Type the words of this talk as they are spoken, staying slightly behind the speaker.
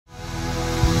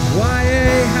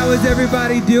How's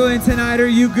everybody doing tonight? Are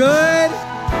you good?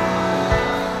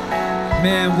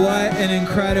 Man, what an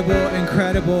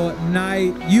incredible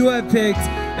night. You have picked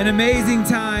an amazing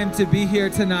time to be here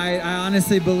tonight. I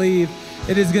honestly believe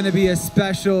it is going to be a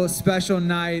special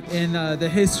night in the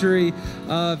history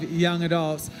of young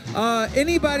adults.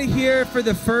 Anybody here for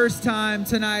the first time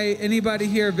tonight? Anybody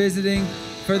here visiting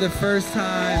for the first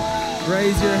time?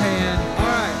 Raise your hand. All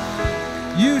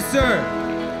right. You, sir.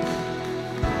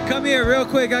 Come here real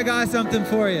quick. I got something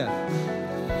for you.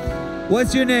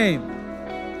 What's your name?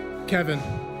 Kevin.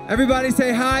 Everybody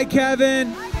say hi,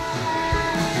 Kevin.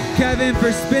 Kevin,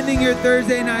 for spending your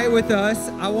Thursday night with us,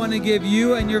 I want to give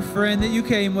you and your friend that you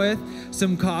came with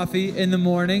some coffee in the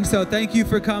morning. So thank you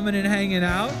for coming and hanging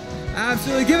out.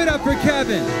 Absolutely. Give it up for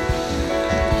Kevin.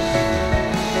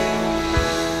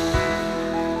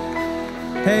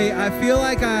 Hey, I feel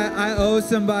like I owe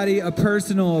somebody a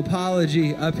personal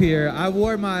apology up here. I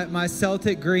wore my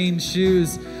Celtic green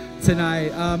shoes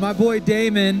tonight. My boy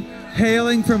Damon,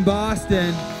 hailing from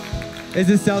Boston, is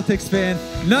a Celtics fan.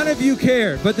 None of you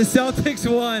care, but the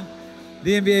Celtics won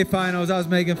the NBA Finals. I was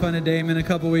making fun of Damon a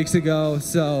couple weeks ago,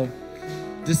 so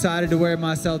decided to wear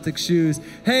my Celtics shoes.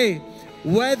 Hey,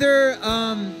 whether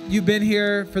you've been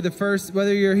here for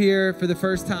whether you're here for the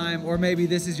first time, or maybe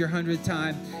this is your 100th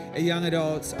time at Young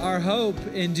Adults, our hope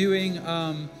in doing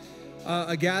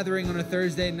a gathering on a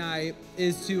Thursday night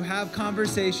is to have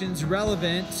conversations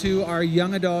relevant to our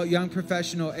young adult, young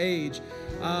professional age,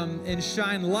 and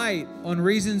shine light on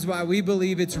reasons why we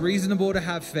believe it's reasonable to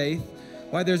have faith,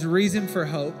 why there's reason for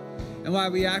hope, and why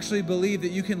we actually believe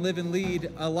that you can live and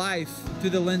lead a life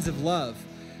through the lens of love.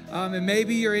 And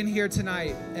maybe you're in here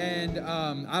tonight and,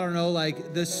 I don't know,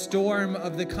 like the storm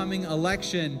of the coming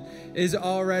election is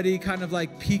already kind of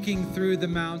like peeking through the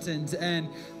mountains, and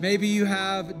maybe you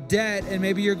have debt, and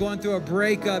maybe you're going through a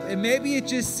breakup, and maybe it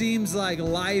just seems like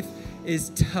life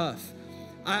is tough.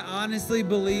 I honestly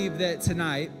believe that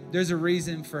tonight there's a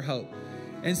reason for hope.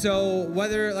 And so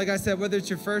whether, like I said, whether it's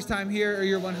your first time here or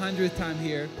your 100th time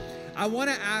here, I want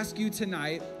to ask you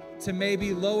tonight to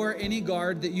maybe lower any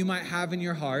guard that you might have in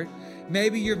your heart.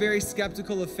 Maybe you're very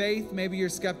skeptical of faith. Maybe you're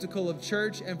skeptical of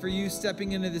church. And for you,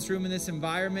 stepping into this room, in this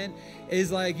environment,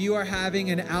 is like you are having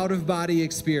an out-of-body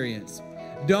experience.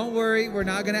 Don't worry, we're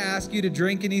not going to ask you to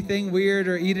drink anything weird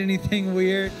or eat anything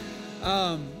weird.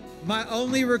 My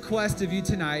only request of you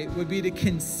tonight would be to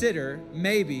consider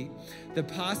maybe the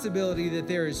possibility that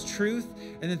there is truth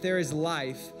and that there is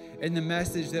life in the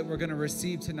message that we're going to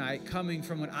receive tonight, coming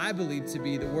from what I believe to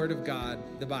be the Word of God,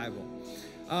 the Bible.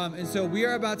 And so we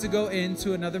are about to go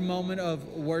into another moment of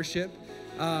worship.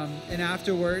 And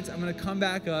afterwards, I'm going to come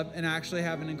back up and actually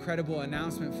have an incredible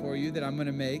announcement for you that I'm going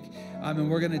to make.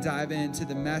 And we're going to dive into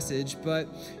the message. But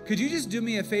could you just do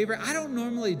me a favor? I don't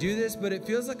normally do this, but it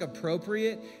feels like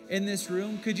appropriate in this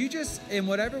room. Could you just, in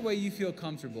whatever way you feel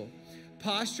comfortable,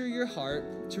 posture your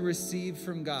heart to receive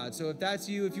from God. So if that's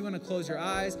you, if you want to close your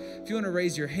eyes, if you want to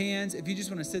raise your hands, if you just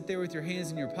want to sit there with your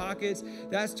hands in your pockets,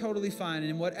 that's totally fine.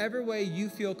 And in whatever way you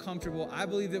feel comfortable, I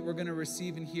believe that we're going to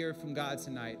receive and hear from God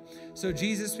tonight. So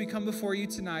Jesus, we come before you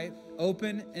tonight,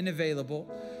 open and available.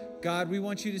 God, we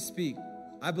want you to speak.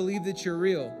 I believe that you're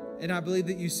real, and I believe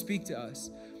that you speak to us.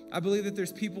 I believe that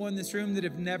there's people in this room that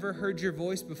have never heard your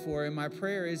voice before, and my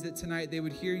prayer is that tonight they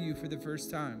would hear you for the first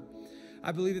time.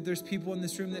 I believe that there's people in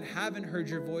this room that haven't heard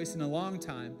your voice in a long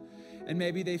time, and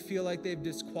maybe they feel like they've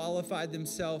disqualified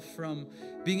themselves from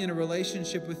being in a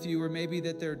relationship with you, or maybe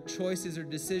that their choices or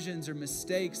decisions or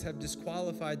mistakes have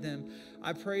disqualified them.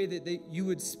 I pray that you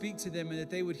would speak to them and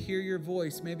that they would hear your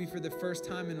voice, maybe for the first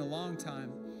time in a long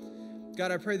time.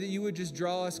 God, I pray that you would just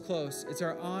draw us close. It's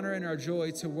our honor and our joy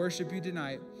to worship you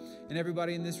tonight. And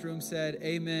everybody in this room said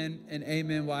amen and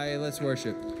amen. YA, let's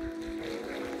worship.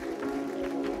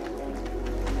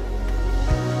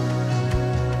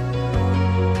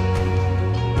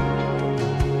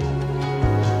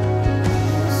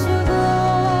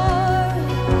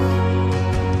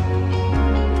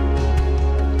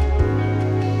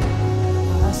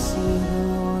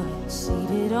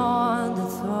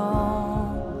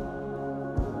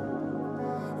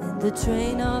 The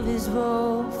train of his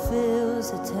robe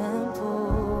fills the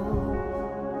temple.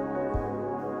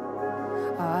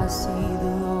 I see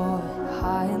the Lord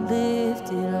high and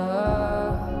lifted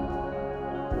up,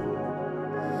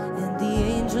 and the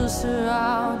angels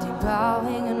surrounding,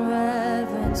 bowing and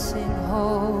reverencing,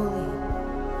 holy.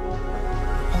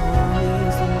 Holy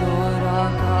is the Lord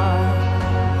our God.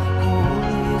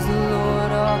 Holy is the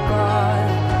Lord our God.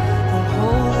 The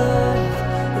whole earth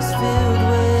is filled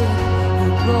with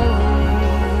your glory.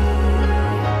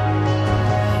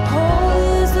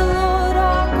 Holy is the Lord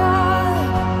our God.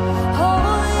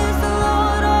 Holy is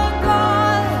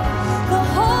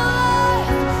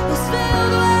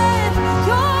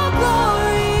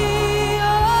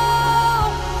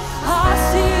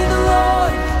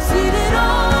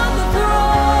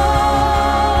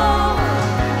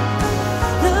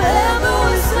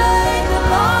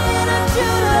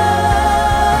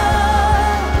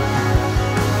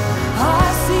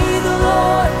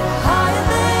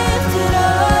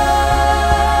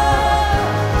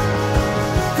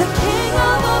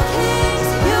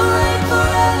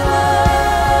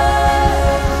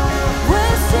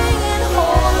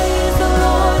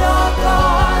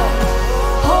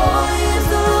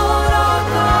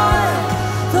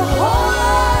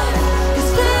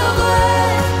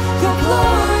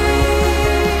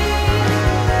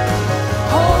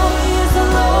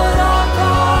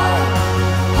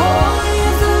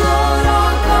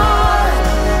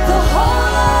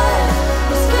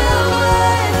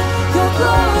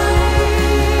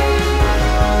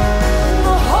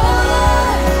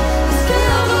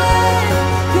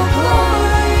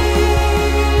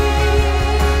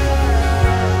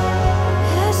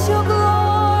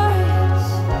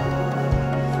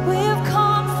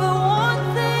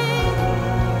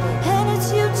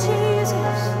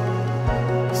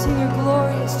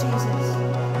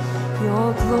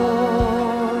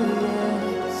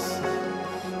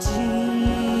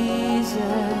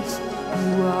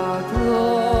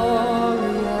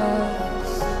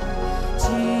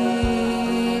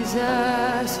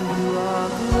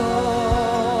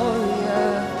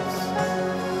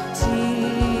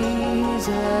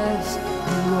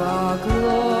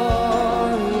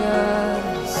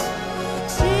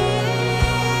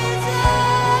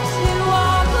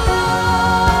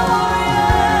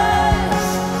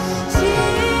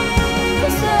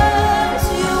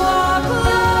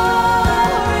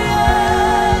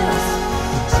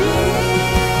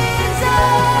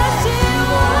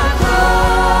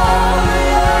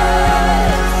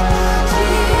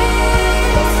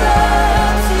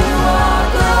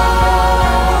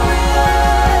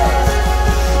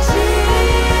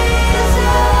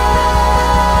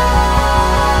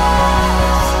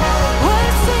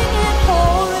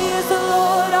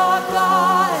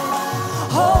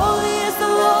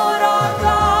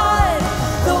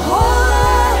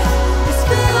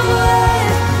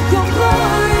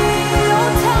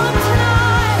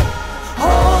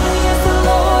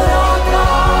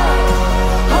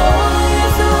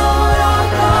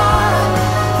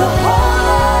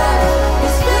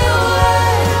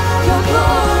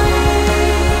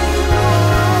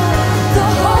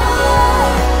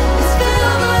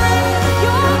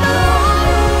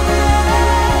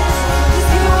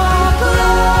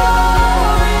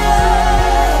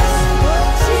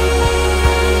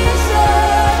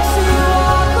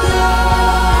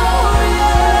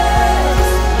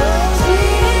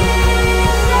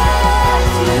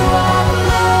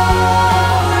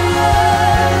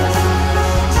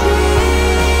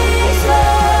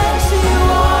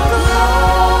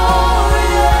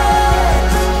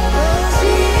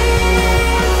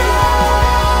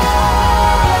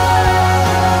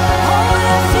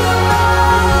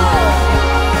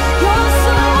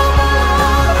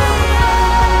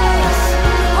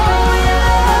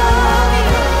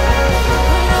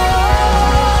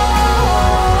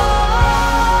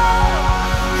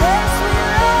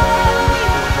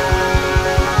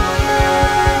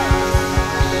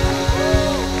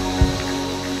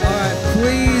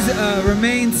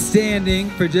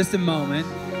for just a moment.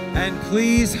 And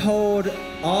please hold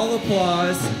all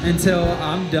applause until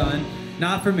I'm done.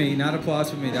 Not for me, not applause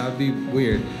for me, that would be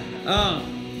weird.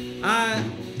 I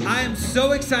am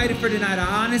so excited for tonight.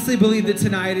 I honestly believe that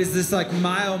tonight is this like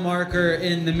mile marker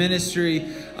in the ministry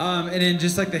and in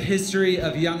just like the history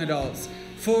of young adults.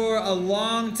 For a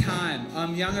long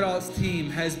time, Young Adults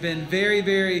team has been very,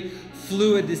 very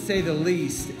fluid to say the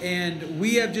least. And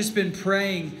we have just been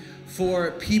praying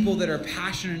for people that are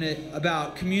passionate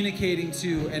about communicating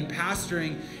to and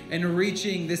pastoring and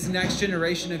reaching this next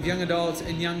generation of young adults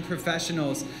and young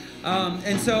professionals.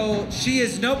 And so she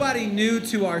is nobody new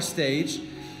to our stage.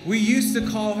 We used to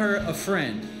call her a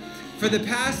friend. For the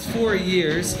past 4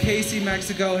 years, Kaci,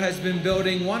 Mexico has been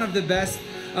building one of the best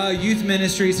youth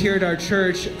ministries here at our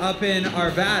church up in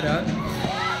Arvada.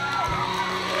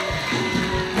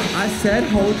 I said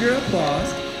hold your applause.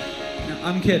 No,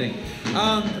 I'm kidding.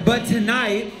 But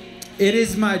tonight, it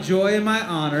is my joy and my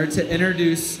honor to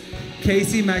introduce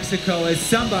Kaci, Mexico as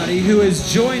somebody who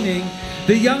is joining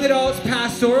the Young Adults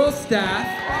pastoral staff,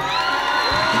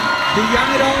 the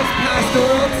Young Adults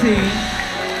pastoral team.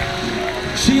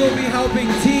 She will be helping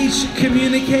teach,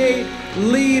 communicate,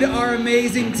 lead our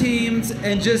amazing teams,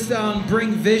 and just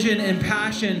bring vision and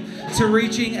passion to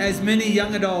reaching as many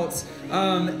young adults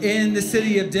in the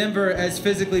city of Denver as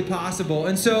physically possible.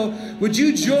 And so would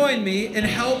you join me in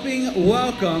helping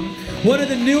welcome one of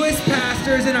the newest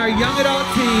pastors in our young adult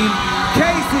team,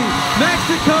 Kaci,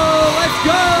 Mexico. Let's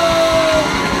go!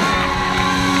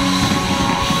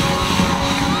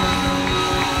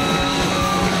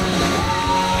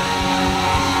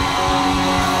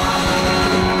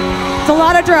 It's a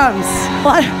lot of drums.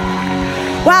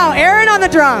 Wow, Aaron on the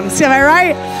drums, am I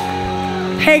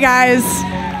right? Hey guys,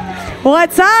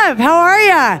 what's up? How are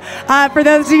ya? For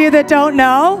those of you that don't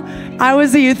know, I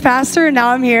was a youth pastor and now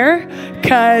I'm here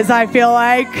because I feel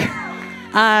like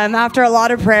after a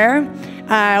lot of prayer,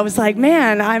 I was like,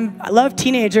 man, I love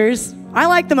teenagers. I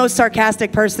like the most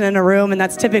sarcastic person in a room, and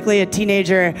that's typically a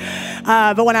teenager.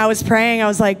 But when I was praying, I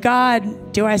was like,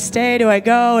 God, do I stay? Do I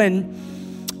go? And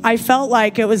I felt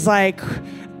like it was like,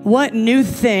 what new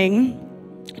thing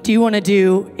do you want to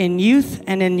do in youth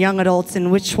and in young adults,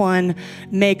 and which one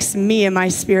makes me and my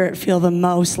spirit feel the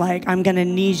most like I'm going to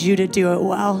need you to do it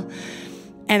well?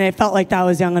 And it felt like that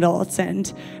was young adults.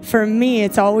 And for me,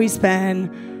 it's always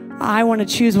been, I want to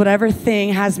choose whatever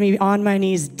thing has me on my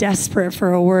knees desperate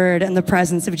for a word in the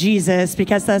presence of Jesus,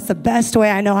 because that's the best way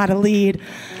I know how to lead.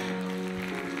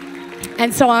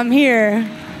 And so I'm here.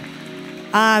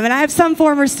 And I have some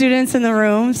former students in the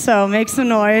room, so make some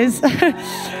noise.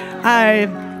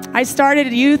 I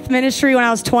started youth ministry when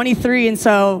I was 23, and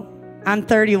so I'm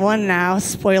 31 now,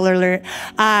 spoiler alert.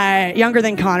 Younger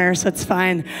than Connor, so it's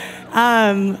fine.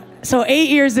 So 8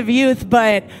 years of youth,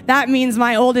 but that means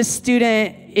my oldest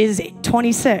student is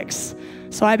 26.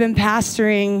 So I've been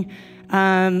pastoring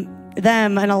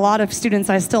them and a lot of students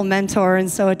I still mentor,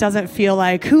 and so it doesn't feel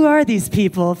like, who are these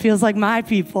people? It feels like my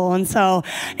people, and so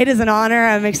it is an honor.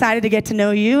 I'm excited to get to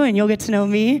know you, and you'll get to know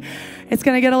me. It's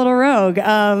going to get a little rogue.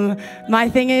 My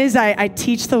thing is I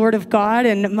teach the Word of God,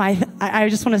 and I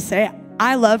just want to say,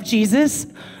 I love Jesus.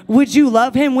 Would you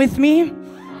love him with me?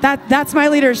 That's my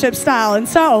leadership style. And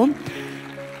so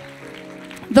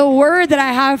the word that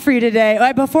I have for you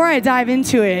today, before I dive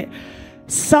into it,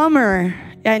 summer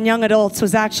and young adults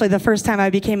was actually the first time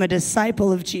I became a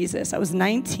disciple of Jesus. I was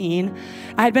 19.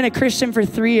 I had been a Christian for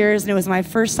 3 years, and it was my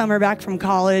first summer back from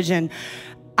college, and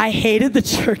I hated the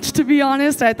church, to be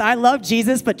honest. I love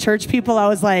Jesus, but church people, I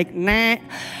was like, nah,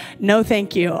 no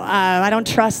thank you. I don't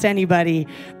trust anybody.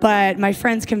 But my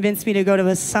friends convinced me to go to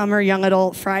a summer young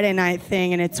adult Friday night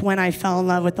thing, and it's when I fell in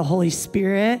love with the Holy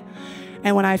Spirit.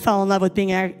 And when I fell in love with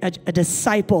being a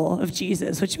disciple of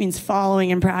Jesus, which means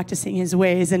following and practicing his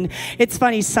ways. And it's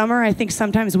funny, summer, I think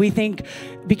sometimes we think,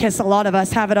 because a lot of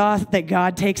us have it off, that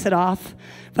God takes it off.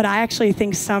 But I actually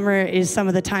think summer is some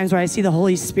of the times where I see the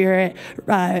Holy Spirit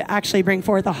actually bring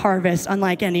forth a harvest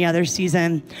unlike any other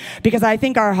season. Because I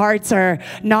think our hearts are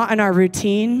not in our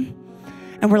routine.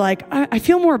 And we're like, I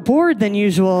feel more bored than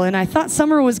usual. And I thought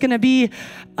summer was going to be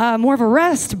more of a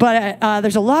rest, but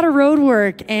there's a lot of road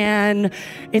work, and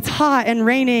it's hot and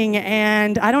raining,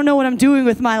 and I don't know what I'm doing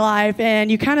with my life.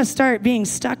 And you kind of start being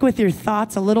stuck with your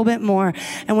thoughts a little bit more.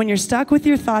 And when you're stuck with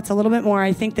your thoughts a little bit more,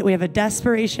 I think that we have a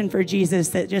desperation for Jesus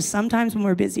that just sometimes when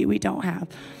we're busy, we don't have.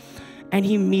 And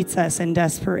he meets us in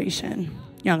desperation,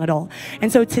 young adult.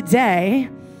 And so today,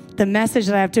 the message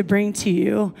that I have to bring to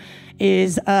you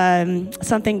is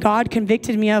something God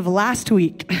convicted me of last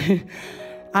week.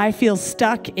 I feel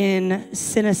stuck in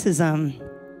cynicism.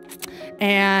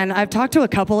 And I've talked to a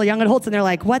couple of young adults, and they're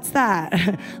like, what's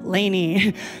that?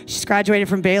 Lainey. She's graduated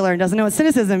from Baylor and doesn't know what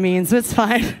cynicism means, so it's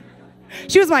fine.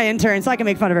 She was my intern, so I can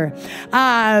make fun of her.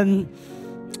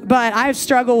 But I've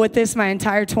struggled with this my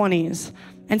entire 20s.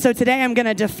 And so today I'm going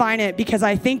to define it because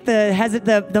I think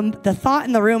the thought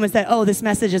in the room is that, oh, this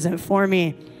message isn't for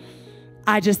me.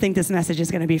 I just think this message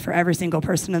is going to be for every single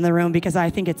person in the room because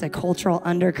I think it's a cultural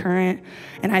undercurrent,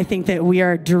 and I think that we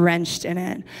are drenched in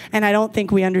it. And I don't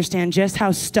think we understand just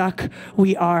how stuck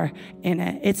we are in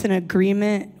it. It's an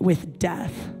agreement with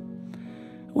death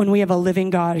when we have a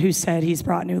living God who said he's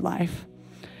brought new life.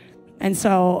 And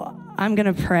so I'm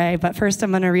going to pray, but first I'm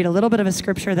going to read a little bit of a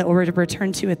scripture that we'll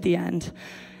return to at the end.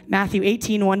 Matthew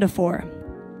 18, 1-4.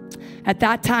 At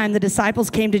that time, the disciples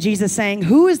came to Jesus saying,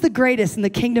 who is the greatest in the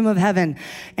kingdom of heaven?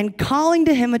 And calling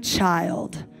to him a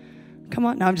child. Come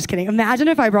on. No, I'm just kidding. Imagine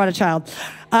if I brought a child.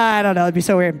 I don't know. It'd be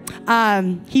so weird.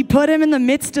 He put him in the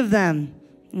midst of them.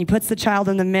 And he puts the child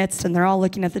in the midst, and they're all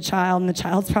looking at the child, and the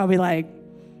child's probably like,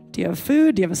 do you have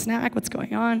food? Do you have a snack? What's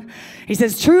going on? He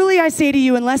says, truly I say to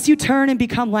you, unless you turn and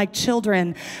become like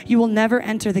children, you will never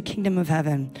enter the kingdom of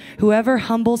heaven. Whoever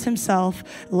humbles himself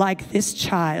like this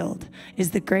child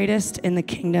is the greatest in the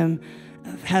kingdom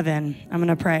of heaven. I'm going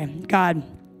to pray. God,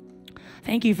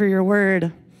 thank you for your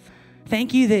word.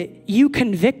 Thank you that you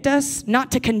convict us,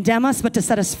 not to condemn us, but to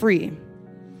set us free.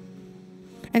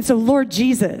 And so, Lord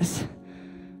Jesus,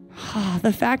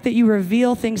 the fact that you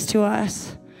reveal things to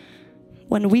us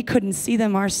when we couldn't see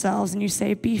them ourselves, and you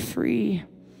say, be free,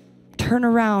 turn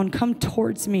around, come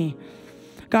towards me.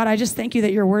 God, I just thank you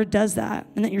that your word does that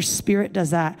and that your spirit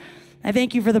does that. I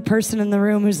thank you for the person in the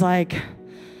room who's like,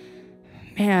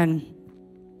 man,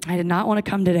 I did not want to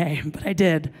come today, but I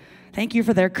did. Thank you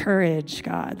for their courage,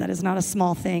 God. That is not a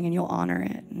small thing, and you'll honor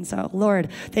it. And so, Lord,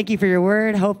 thank you for your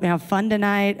word. Hope we have fun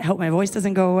tonight. Hope my voice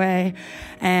doesn't go away.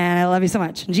 And I love you so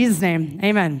much. In Jesus' name,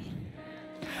 amen.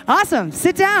 Awesome.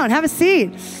 Sit down. Have a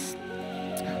seat.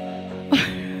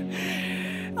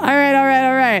 All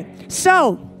right.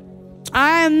 So,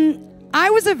 I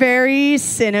was a very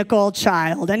cynical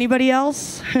child. Anybody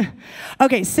else?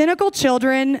 Okay, cynical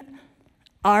children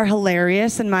are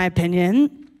hilarious in my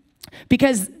opinion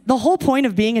because the whole point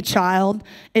of being a child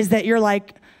is that you're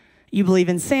like, you believe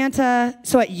in Santa.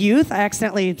 So at youth, I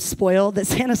accidentally spoiled that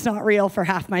Santa's not real for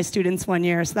half my students one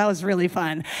year. So that was really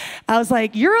fun. I was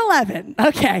like, you're 11.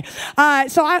 Okay.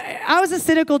 So I was a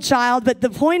cynical child, but the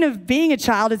point of being a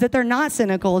child is that they're not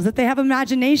cynical, is that they have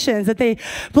imaginations, that they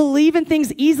believe in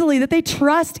things easily, that they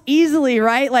trust easily,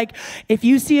 right? Like if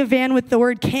you see a van with the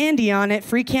word candy on it,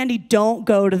 free candy, don't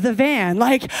go to the van.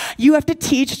 Like you have to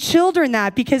teach children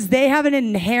that because they have an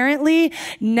inherently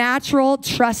natural,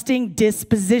 trusting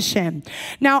disposition.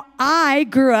 Now, I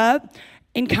grew up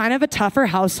in kind of a tougher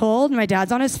household. My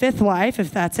dad's on his 5th wife,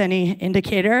 if that's any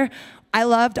indicator. I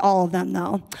loved all of them,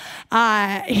 though.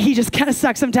 He just kind of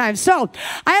sucks sometimes. So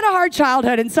I had a hard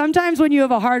childhood, and sometimes when you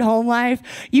have a hard home life,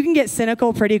 you can get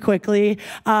cynical pretty quickly.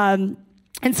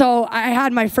 And so I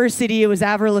had my first CD, it was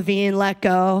Avril Lavigne, Let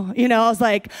Go. You know, I was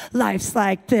like, life's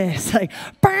like this, like,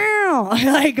 bow,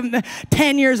 like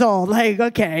 10 years old. Like,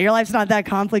 okay, your life's not that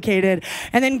complicated.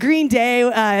 And then Green Day,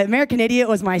 American Idiot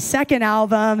was my second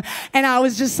album. And I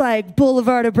was just like,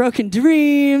 Boulevard of Broken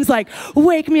Dreams, like,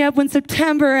 wake me up when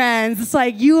September ends. It's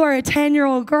like, you are a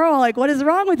 10-year-old girl. Like, what is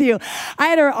wrong with you? I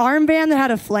had an armband that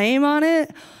had a flame on it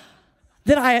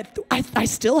that I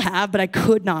still have, but I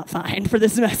could not find for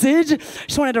this message.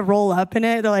 Just wanted to roll up in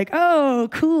it. They're like, oh,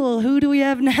 cool, who do we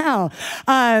have now?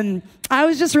 I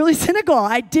was just really cynical.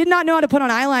 I did not know how to put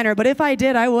on eyeliner, but if I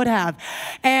did, I would have.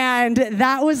 And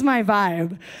that was my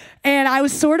vibe. And I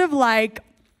was sort of like,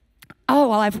 oh,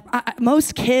 well,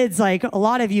 most kids, like a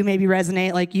lot of you maybe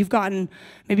resonate, like you've gotten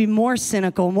maybe more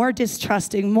cynical, more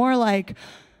distrusting, more like,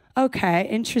 okay,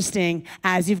 interesting,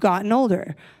 as you've gotten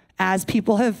older. As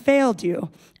people have failed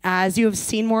you, as you have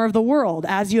seen more of the world,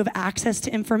 as you have access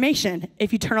to information.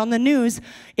 If you turn on the news,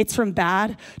 it's from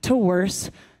bad to worse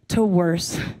to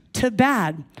worse to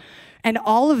bad. And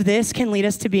all of this can lead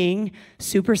us to being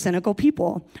super cynical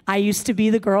people. I used to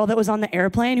be the girl that was on the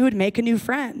airplane who would make a new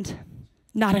friend.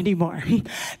 Not anymore.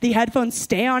 The headphones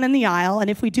stay on in the aisle, and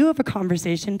if we do have a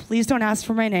conversation, please don't ask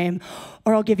for my name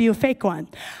or I'll give you a fake one.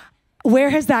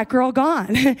 Where has that girl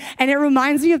gone? And it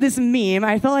reminds me of this meme.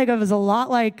 I felt like it was a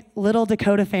lot like little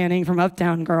Dakota Fanning from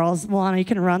Uptown Girls. Milana, you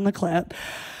can run the clip.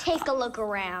 Take a look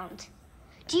around.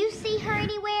 Do you see her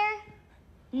anywhere?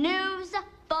 News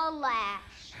flash.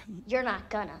 You're not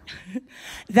gonna.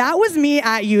 That was me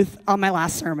at youth on my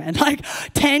last sermon. Like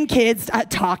 10 kids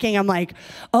talking. I'm like,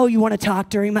 oh, you want to talk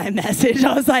during my message?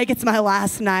 I was like, it's my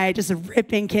last night, just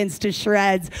ripping kids to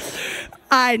shreds.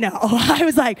 I know. I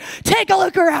was like, take a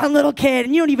look around, little kid,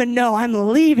 and you don't even know I'm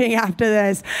leaving after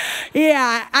this.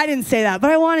 Yeah, I didn't say that, but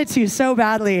I wanted to so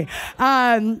badly.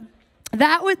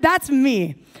 That's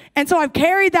me. And so I've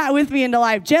carried that with me into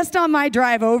life. Just on my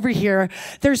drive over here,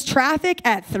 there's traffic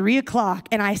at 3 o'clock,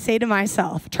 and I say to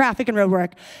myself, traffic and road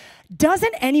work,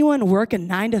 doesn't anyone work a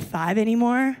 9 to 5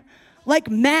 anymore?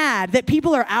 Like mad that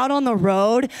people are out on the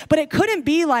road, but it couldn't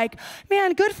be like,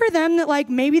 man, good for them that like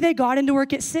maybe they got into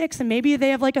work at 6 and maybe they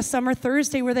have like a summer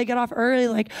Thursday where they get off early.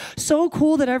 Like so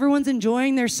cool that everyone's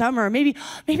enjoying their summer. Maybe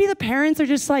the parents are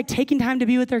just like taking time to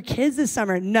be with their kids this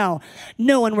summer. No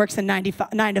one works a 9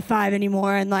 to 5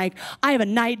 anymore. And like, I have a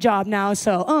night job now.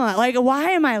 So like, why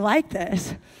am I like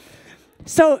this?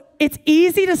 So it's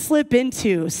easy to slip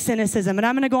into cynicism, and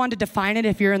I'm going to go on to define it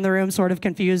if you're in the room sort of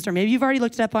confused, or maybe you've already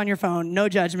looked it up on your phone. No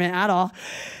judgment at all.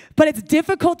 But it's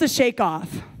difficult to shake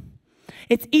off.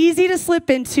 It's easy to slip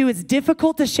into. It's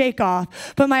difficult to shake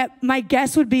off. But my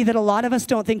guess would be that a lot of us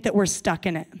don't think that we're stuck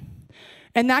in it.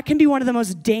 And that can be one of the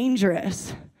most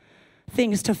dangerous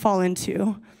things to fall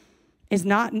into, is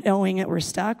not knowing that we're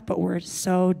stuck, but we're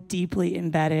so deeply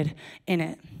embedded in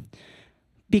it.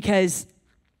 Because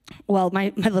well,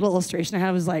 my little illustration I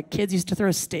had was like, kids used to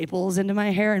throw staples into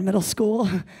my hair in middle school.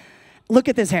 Look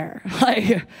at this hair.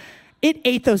 Like, it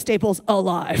ate those staples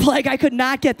alive. Like, I could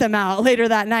not get them out later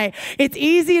that night. It's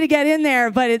easy to get in there,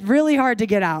 but it's really hard to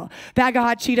get out. Bag of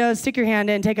hot Cheetos, stick your hand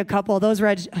in, take a couple. Those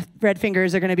red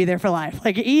fingers are going to be there for life.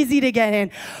 Like, easy to get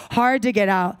in, hard to get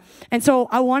out. And so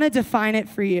I want to define it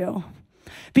for you.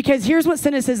 Because here's what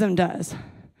cynicism does.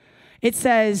 It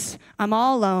says, I'm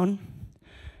all alone.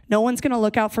 No one's going to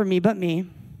look out for me but me.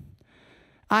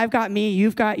 I've got me,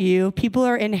 you've got you. People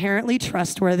are inherently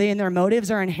trustworthy and their motives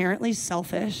are inherently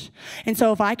selfish. And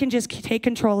so if I can just take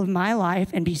control of my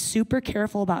life and be super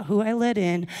careful about who I let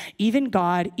in, even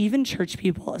God, even church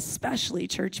people, especially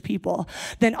church people,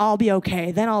 then I'll be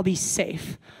okay. Then I'll be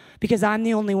safe because I'm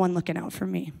the only one looking out for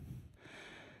me.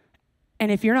 And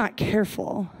if you're not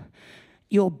careful,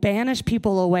 you'll banish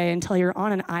people away until you're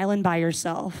on an island by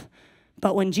yourself.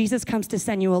 But when Jesus comes to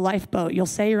send you a lifeboat, you'll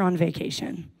say you're on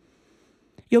vacation.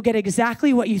 You'll get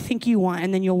exactly what you think you want,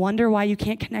 and then you'll wonder why you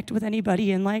can't connect with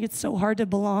anybody, and like, it's so hard to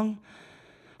belong.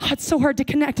 Oh, it's so hard to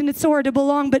connect, and it's so hard to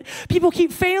belong, but people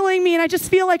keep failing me, and I just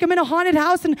feel like I'm in a haunted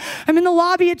house, and I'm in the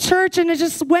lobby at church, and it's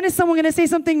just, when is someone gonna say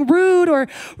something rude or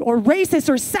racist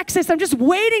or sexist? I'm just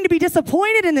waiting to be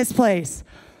disappointed in this place.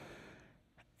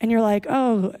 And you're like,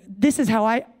 oh, this is how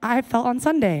I felt on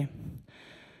Sunday.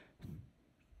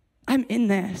 I'm in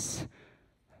this.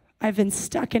 I've been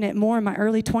stuck in it more in my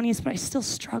early 20s, but I still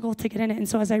struggle to get in it. And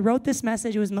so as I wrote this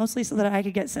message, it was mostly so that I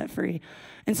could get set free.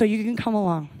 And so you can come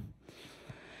along.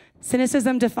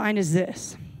 Cynicism defined as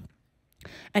this: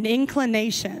 an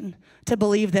inclination to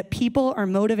believe that people are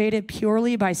motivated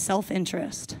purely by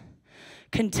self-interest,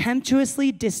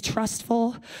 contemptuously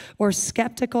distrustful or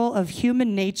skeptical of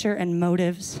human nature and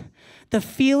motives, the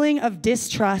feeling of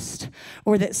distrust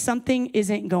or that something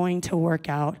isn't going to work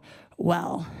out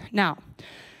well. Now,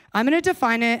 I'm going to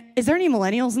define it. Is there any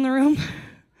millennials in the room?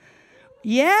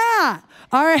 Yeah.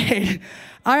 All right.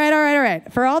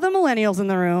 For all the millennials in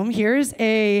the room,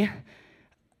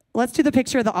 let's do the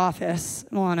picture of The Office,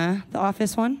 Moana, The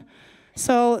Office one.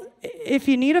 So if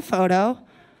you need a photo,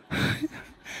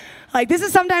 like, this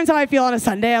is sometimes how I feel on a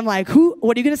Sunday. I'm like,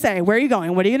 what are you going to say? Where are you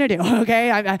going? What are you going to do?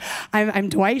 Okay, I'm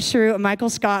Dwight Schrute, Michael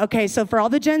Scott. Okay, so for all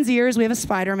the Gen Zers, we have a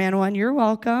Spider-Man one. You're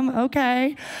welcome.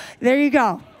 Okay, there you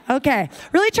go. Okay,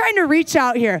 really trying to reach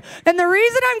out here. And the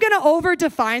reason I'm going to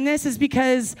over-define this is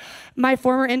because my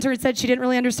former intern said she didn't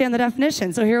really understand the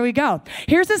definition. So here we go.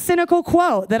 Here's a cynical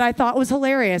quote that I thought was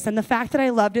hilarious. And the fact that I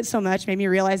loved it so much made me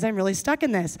realize I'm really stuck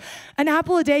in this. An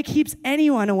apple a day keeps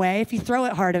anyone away if you throw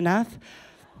it hard enough.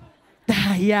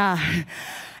 Yeah.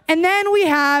 And then we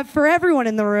have, for everyone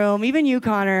in the room, even you,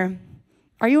 Connor,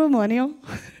 are you a millennial?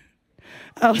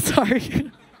 Oh, sorry.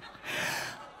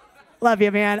 Love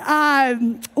you, man.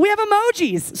 We have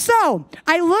emojis. So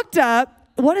I looked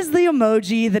up, what is the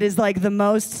emoji that is like the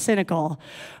most cynical?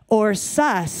 Or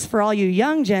sus for all you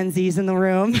young Gen Zs in the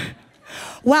room.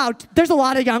 Wow, there's a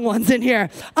lot of young ones in here.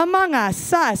 Among Us,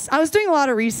 sus. I was doing a lot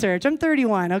of research. I'm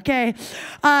 31, okay?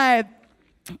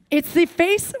 It's the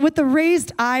face with the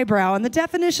raised eyebrow, and the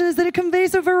definition is that it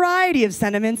conveys a variety of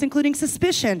sentiments, including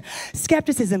suspicion,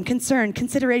 skepticism, concern,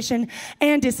 consideration,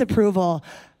 and disapproval.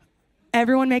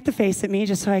 Everyone make the face at me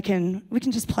just so we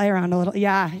can just play around a little.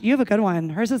 Yeah, you have a good one.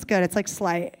 Hers is good. It's like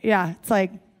slight. Yeah, it's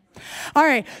like, all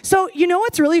right. So you know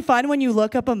what's really fun when you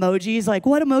look up emojis? Like,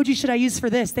 what emoji should I use for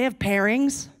this? They have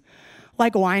pairings.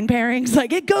 like wine pairings.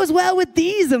 Like, it goes well with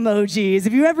these emojis.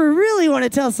 If you ever really want to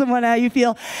tell someone how you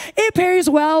feel, it pairs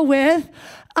well with,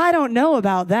 I don't know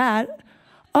about that.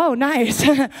 Oh, nice.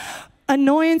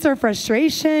 Annoyance or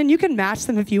frustration, you can match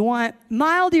them if you want.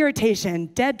 Mild irritation,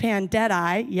 deadpan, dead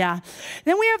eye, yeah.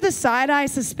 Then we have the side eye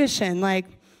suspicion, like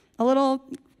a little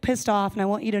pissed off and I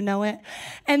want you to know it.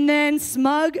 And then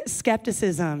smug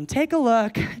skepticism. Take a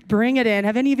look, bring it in.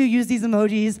 Have any of you used these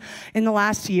emojis in the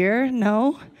last year?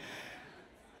 No?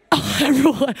 Oh,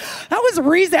 everyone, that was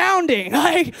resounding.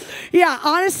 Like, yeah,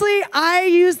 honestly, I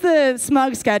use the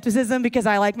smug skepticism because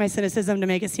I like my cynicism to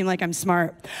make it seem like I'm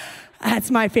smart.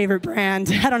 That's my favorite brand.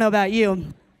 I don't know about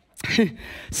you.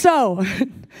 So,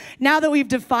 now that we've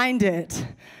defined it,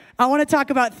 I want to talk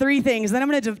about three things. Then I'm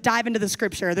going to dive into the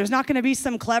scripture. There's not going to be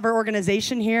some clever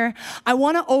organization here. I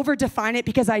want to over-define it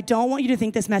because I don't want you to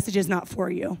think this message is not for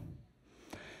you.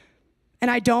 And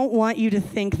I don't want you to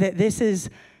think that this is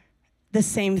the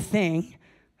same thing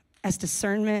as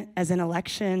discernment, as an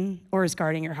election, or as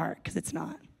guarding your heart, because it's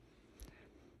not.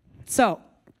 So,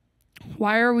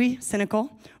 why are we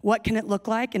cynical? What can it look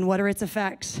like, and what are its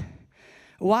effects?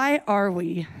 Why are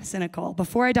we cynical?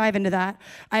 Before I dive into that,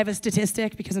 I have a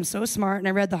statistic because I'm so smart, and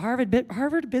I read the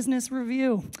Harvard Business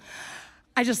Review.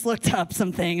 I just looked up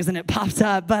some things, and it popped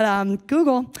up, but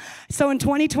Google. So in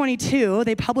 2022,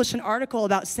 they published an article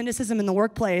about cynicism in the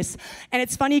workplace, and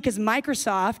it's funny because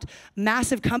Microsoft,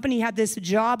 massive company, had this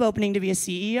job opening to be a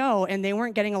CEO, and they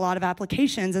weren't getting a lot of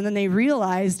applications, and then they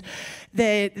realized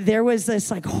that there was this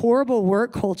like horrible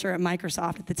work culture at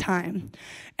Microsoft at the time,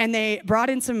 and they brought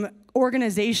in some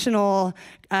organizational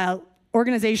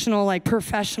like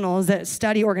professionals that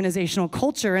study organizational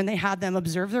culture, and they had them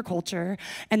observe their culture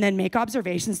and then make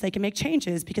observations so they can make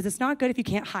changes, because it's not good if you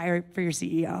can't hire for your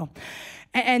CEO.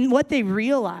 And what they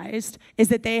realized is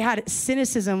that they had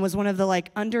cynicism was one of the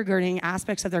like undergirding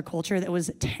aspects of their culture that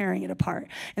was tearing it apart.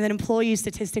 And that employees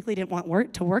statistically didn't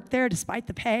want to work there despite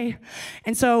the pay.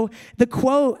 And so the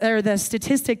quote or the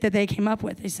statistic that they came up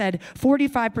with, they said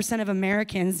 45% of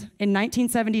Americans in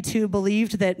 1972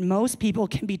 believed that most people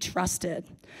can be trusted.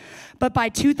 But by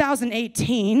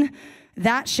 2018,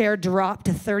 that share dropped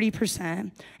to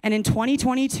 30%. And in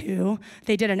 2022,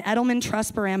 they did an Edelman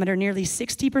Trust Barometer. Nearly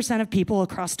 60% of people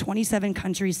across 27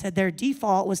 countries said their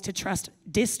default was to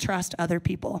distrust other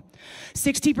people.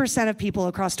 60% of people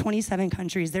across 27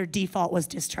 countries, their default was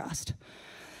distrust.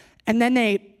 And then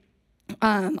they,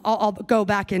 I'll go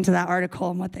back into that article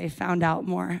and what they found out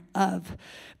more of.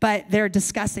 But they're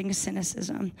discussing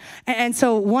cynicism. And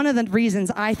so one of the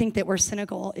reasons I think that we're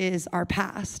cynical is our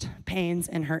past pains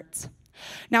and hurts.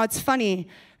 Now, it's funny,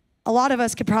 a lot of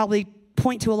us could probably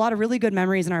point to a lot of really good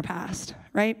memories in our past,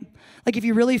 right? Like if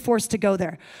you're really forced to go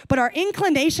there. But our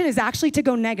inclination is actually to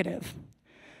go negative.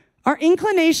 Our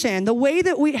inclination, the way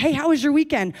that hey, how was your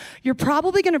weekend? You're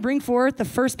probably going to bring forth the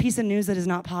first piece of news that is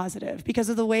not positive because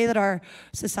of the way that our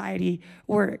society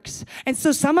works. And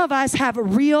so some of us have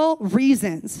real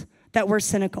reasons that we're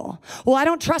cynical. Well, I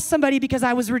don't trust somebody because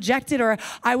I was rejected or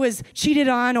I was cheated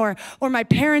on or my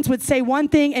parents would say one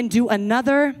thing and do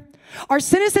another. Our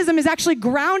cynicism is actually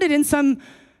grounded in some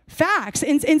facts,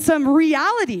 in some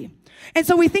reality. And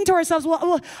so we think to ourselves,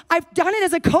 well, I've done it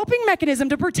as a coping mechanism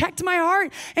to protect my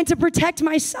heart and to protect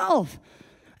myself.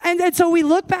 And so we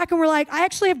look back and we're like, I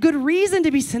actually have good reason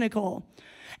to be cynical.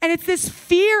 And it's this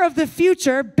fear of the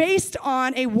future based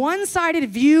on a one-sided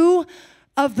view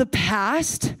of the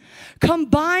past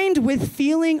combined with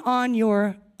feeling on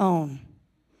your own.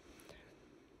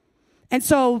 And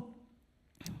so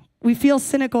we feel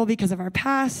cynical because of our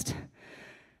past.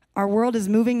 Our world is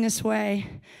moving this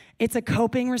way. It's a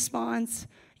coping response.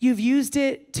 You've used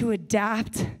it to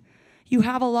adapt. You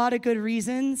have a lot of good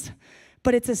reasons,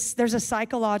 but there's a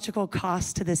psychological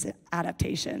cost to this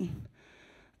adaptation.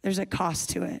 There's a cost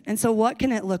to it. And so what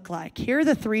can it look like? Here are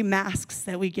the three masks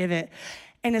that we give it,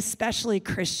 and especially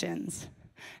Christians.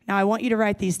 Now, I want you to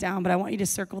write these down, but I want you to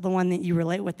circle the one that you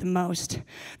relate with the most.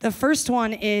 The first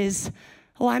one is,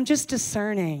 well, I'm just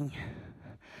discerning.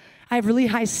 I have really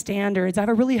high standards. I have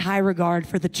a really high regard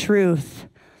for the truth.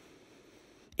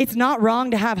 It's not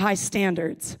wrong to have high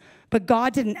standards, but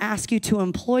God didn't ask you to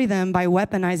employ them by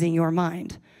weaponizing your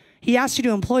mind. He asked you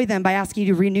to employ them by asking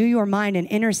you to renew your mind and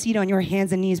intercede on your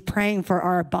hands and knees praying for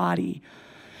our body.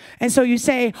 And so you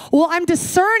say, well, I'm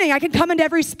discerning. I can come into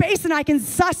every space and I can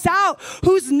suss out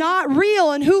who's not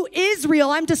real and who is real.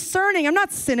 I'm discerning. I'm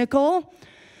not cynical.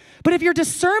 But if your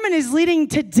discernment is leading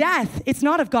to death, it's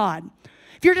not of God.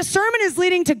 If your discernment is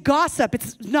leading to gossip,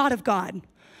 it's not of God.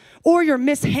 Or you're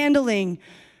mishandling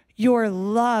your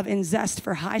love and zest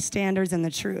for high standards and the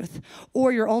truth.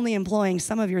 Or you're only employing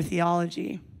some of your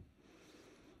theology.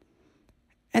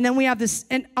 And then we have this,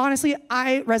 and honestly,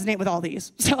 I resonate with all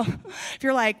these. So if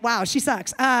you're like, wow, she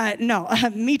sucks. No,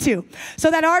 me too.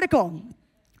 So that article,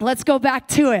 let's go back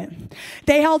to it.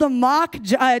 They held a mock,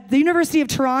 the University of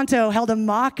Toronto held a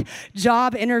mock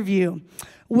job interview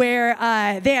where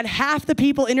they had half the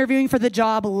people interviewing for the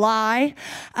job lie,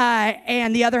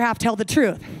 and the other half tell the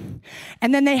truth.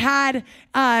 And then they had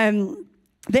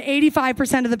the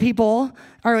 85% of the people,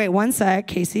 or wait, one sec,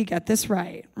 Kaci, get this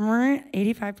right.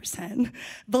 85%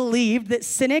 believed that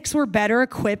cynics were better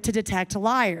equipped to detect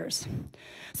liars.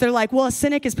 So they're like, well, a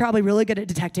cynic is probably really good at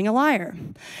detecting a liar.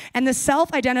 And the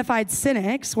self-identified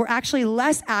cynics were actually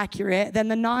less accurate than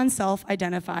the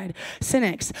non-self-identified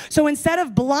cynics. So instead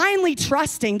of blindly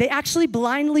trusting, they actually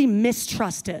blindly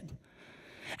mistrusted.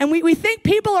 And we think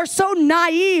people are so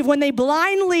naive when they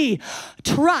blindly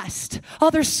trust. Oh,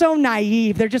 they're so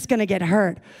naive, they're just gonna get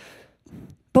hurt.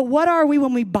 But what are we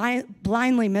when we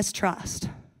blindly mistrust?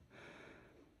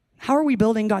 How are we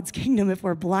building God's kingdom if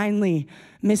we're blindly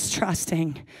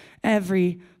mistrusting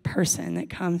every person that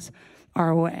comes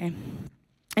our way?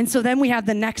 And so then we have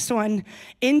the next one,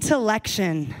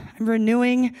 intellection. I'm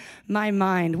renewing my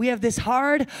mind. We have this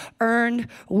hard-earned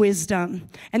wisdom.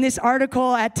 And this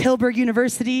article at Tilburg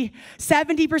University,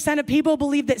 70% of people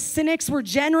believe that cynics were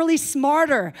generally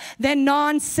smarter than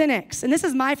non-cynics. And this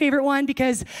is my favorite one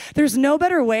because there's no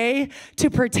better way to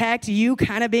protect you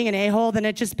kind of being an a-hole than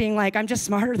it just being like, I'm just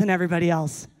smarter than everybody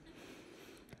else.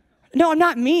 No, I'm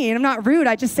not mean. I'm not rude.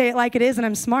 I just say it like it is, and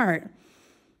I'm smart.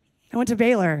 I went to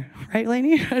Baylor, right,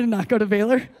 Lainey? I did not go to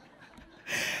Baylor.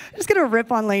 I'm just gonna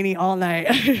rip on Lainey all night.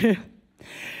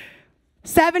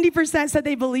 70% said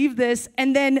they believe this,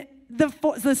 and then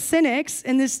the cynics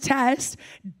in this test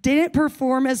didn't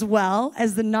perform as well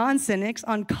as the non-cynics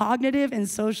on cognitive and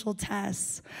social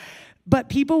tests. But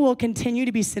people will continue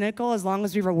to be cynical as long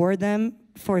as we reward them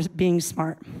for being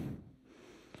smart.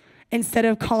 Instead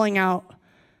of calling out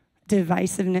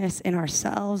divisiveness in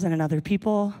ourselves and in other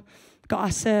people,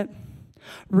 gossip,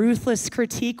 ruthless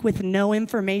critique with no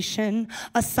information,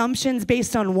 assumptions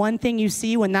based on one thing you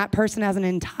see when that person has an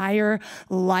entire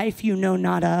life you know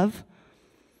not of.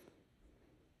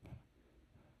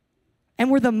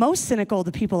 And we're the most cynical of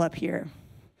the people up here.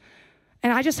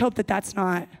 And I just hope that that's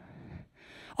not,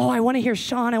 oh, I want to hear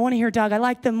Sean, I want to hear Doug, I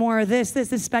like them more, this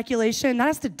speculation. That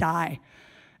has to die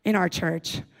in our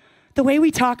church. The way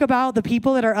we talk about the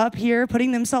people that are up here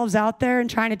putting themselves out there and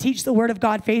trying to teach the word of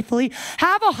God faithfully,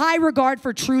 have a high regard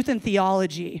for truth and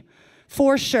theology,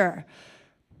 for sure.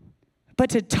 But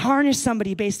to tarnish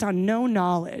somebody based on no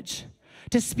knowledge,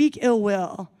 to speak ill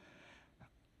will,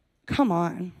 come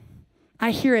on.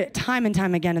 I hear it time and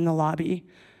time again in the lobby.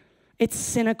 It's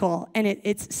cynical, and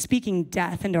it's speaking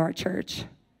death into our church.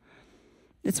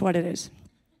 It's what it is.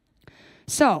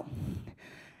 So,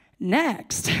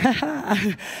 next.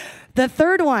 The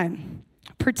third one,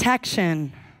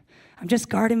 protection. I'm just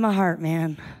guarding my heart,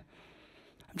 man.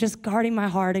 I'm just guarding my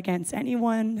heart against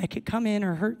anyone that could come in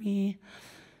or hurt me.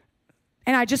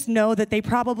 And I just know that they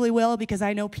probably will because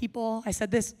I know people. I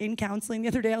said this in counseling the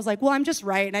other day. I was like, well, I'm just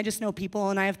right, and I just know people,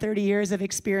 and I have 30 years of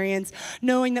experience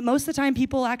knowing that most of the time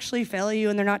people actually fail you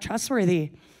and they're not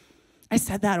trustworthy. I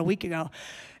said that a week ago,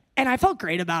 and I felt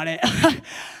great about it.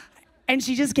 And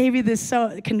she just gave me this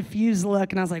so confused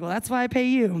look, and I was like, well, that's why I pay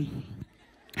you.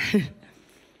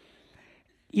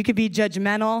 You could be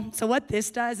judgmental. So what this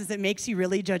does is it makes you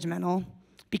really judgmental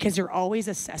because you're always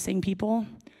assessing people.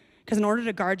 Because in order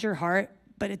to guard your heart,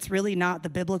 but it's really not the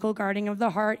biblical guarding of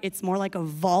the heart, it's more like a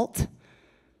vault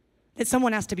that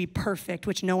someone has to be perfect,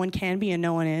 which no one can be and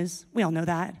no one is. We all know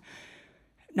that.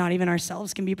 Not even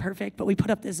ourselves can be perfect, but we put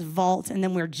up this vault and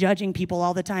then we're judging people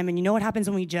all the time. And you know what happens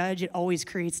when we judge? It always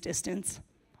creates distance.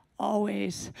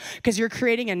 Always. Because you're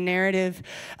creating a narrative,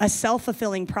 a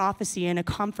self-fulfilling prophecy, and a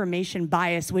confirmation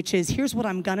bias, which is, here's what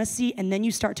I'm gonna see, and then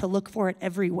you start to look for it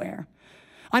everywhere.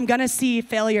 I'm gonna see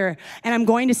failure, and I'm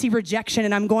going to see rejection,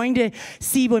 and I'm going to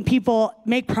see when people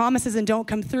make promises and don't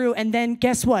come through, and then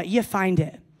guess what? You find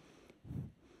it.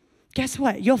 Guess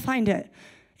what? You'll find it.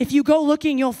 If you go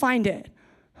looking, you'll find it.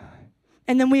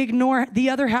 And then we ignore the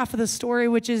other half of the story,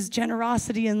 which is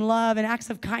generosity and love and acts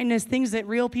of kindness, things that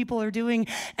real people are doing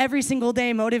every single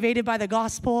day, motivated by the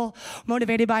gospel,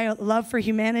 motivated by love for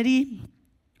humanity.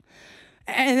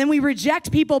 And then we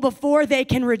reject people before they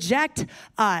can reject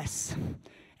us.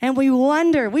 And we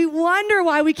wonder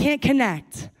why we can't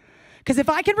connect. Because if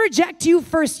I can reject you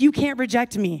first, you can't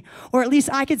reject me. Or at least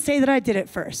I could say that I did it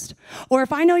first. Or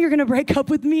if I know you're gonna break up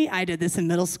with me, I did this in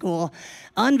middle school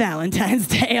on Valentine's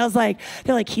Day. I was like,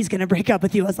 they're like, he's gonna break up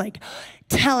with you. I was like,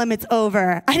 tell him it's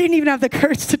over. I didn't even have the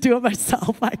courage to do it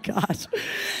myself, my gosh.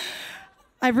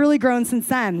 I've really grown since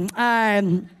then.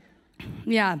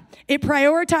 Yeah, it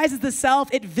prioritizes the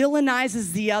self, it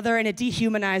villainizes the other, and it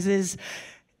dehumanizes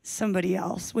somebody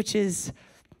else, which is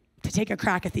to take a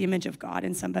crack at the image of God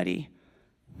in somebody.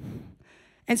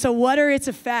 And so what are its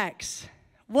effects?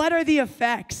 What are the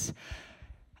effects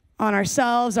on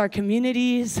ourselves, our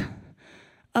communities,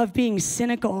 of being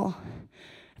cynical?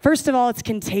 First of all, it's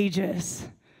contagious.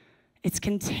 It's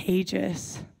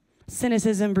contagious.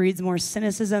 Cynicism breeds more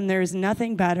cynicism. There is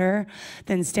nothing better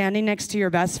than standing next to your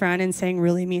best friend and saying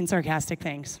really mean, sarcastic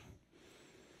things.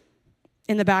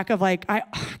 In the back of like,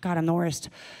 God, I'm the worst.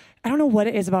 I don't know what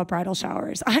it is about bridal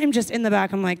showers. I'm just in the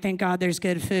back. I'm like, thank God there's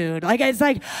good food. Like, it's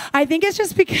like, I think it's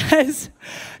just because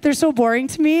they're so boring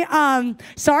to me.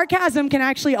 Sarcasm can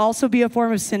actually also be a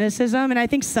form of cynicism. And I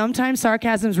think sometimes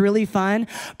sarcasm is really fun,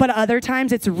 but other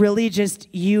times it's really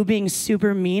just you being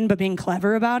super mean, but being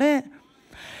clever about it.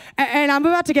 And I'm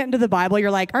about to get into the Bible.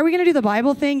 You're like, are we going to do the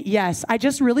Bible thing? Yes. I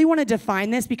just really want to define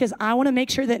this because I want to make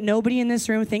sure that nobody in this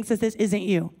room thinks that this isn't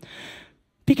you.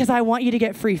 Because I want you to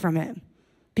get free from it.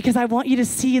 Because I want you to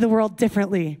see the world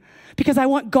differently. Because I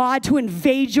want God to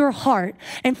invade your heart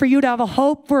and for you to have a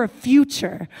hope for a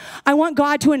future. I want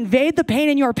God to invade the pain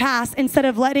in your past instead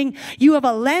of letting you have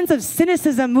a lens of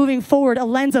cynicism moving forward, a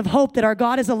lens of hope that our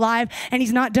God is alive and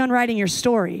he's not done writing your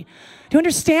story. Do you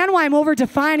understand why I'm over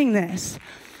defining this?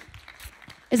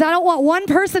 Is I don't want one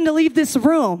person to leave this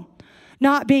room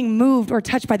not being moved or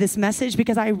touched by this message,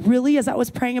 because I really, as I was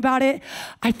praying about it,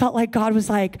 I felt like God was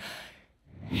like,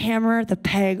 hammer the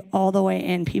peg all the way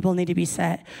in. People need to be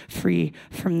set free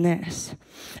from this.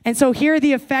 And so here are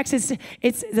the effects.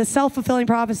 It's the self-fulfilling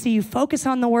prophecy. You focus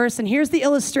on the worst. And here's the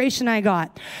illustration I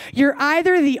got. You're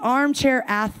either the armchair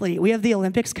athlete. We have the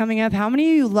Olympics coming up. How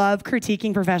many of you love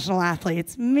critiquing professional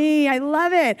athletes? Me, I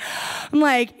love it. I'm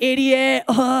like, idiot,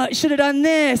 should have done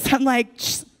this. I'm like,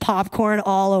 popcorn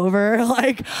all over,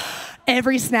 like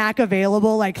every snack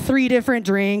available, like 3 different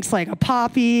drinks, like a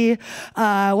Poppy,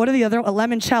 what are the other, a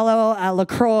limoncello, a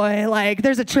LaCroix, like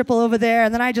there's a triple over there,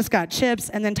 and then I just got chips,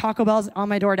 and then Taco Bell's on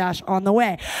my DoorDash on the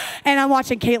way. And I'm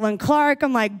watching Caitlin Clark,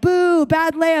 I'm like, boo,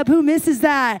 bad layup, who misses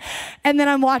that? And then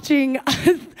I'm watching,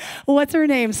 what's her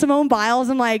name, Simone Biles,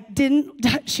 I'm like,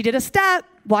 she did a step,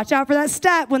 watch out for that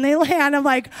step when they land. I'm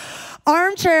like,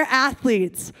 armchair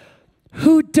athletes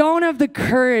who don't have the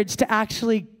courage to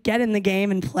actually get in the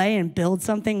game and play and build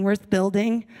something worth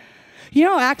building. You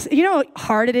know how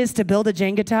hard it is to build a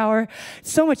Jenga tower?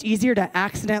 It's so much easier to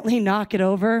accidentally knock it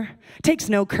over. It takes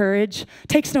no courage,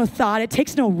 takes no thought, it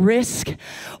takes no risk.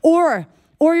 Or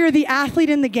you're the athlete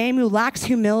in the game who lacks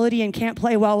humility and can't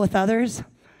play well with others.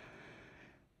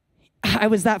 I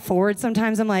was that forward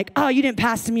sometimes. I'm like, oh, you didn't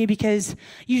pass to me because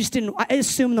you just didn't, I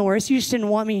assume the worst. You just didn't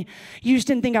want me. You just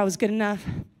didn't think I was good enough.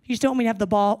 You just don't want me to have the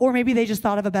ball. Or maybe they just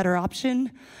thought of a better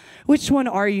option. Which one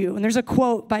are you? And there's a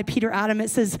quote by Peter Adam. It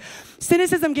says,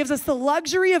 cynicism gives us the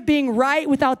luxury of being right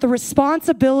without the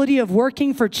responsibility of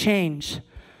working for change.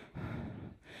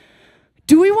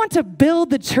 Do we want to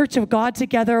build the church of God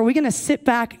together? Or are we going to sit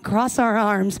back and cross our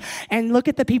arms and look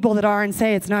at the people that are and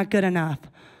say it's not good enough?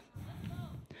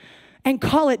 And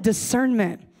call it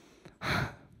discernment.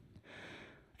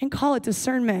 And call it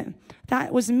discernment.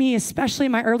 That was me, especially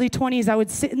in my early 20s. I would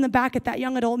sit in the back at that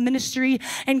young adult ministry,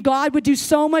 and God would do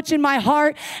so much in my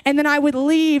heart, and then I would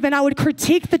leave, and I would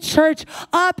critique the church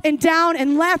up and down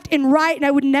and left and right, and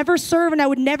I would never serve, and I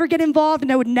would never get involved,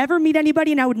 and I would never meet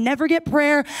anybody, and I would never get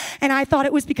prayer, and I thought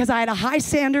it was because I had a high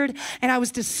standard, and I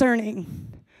was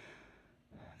discerning.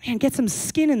 Man, get some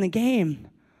skin in the game.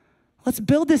 Let's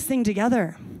build this thing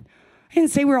together. I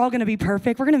didn't say we're all going to be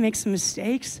perfect. We're going to make some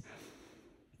mistakes.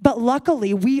 But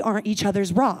luckily, we aren't each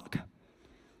other's rock.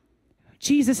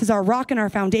 Jesus is our rock and our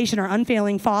foundation, our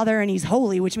unfailing Father, and he's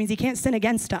holy, which means he can't sin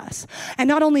against us. And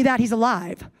not only that, he's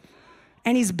alive,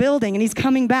 and he's building, and he's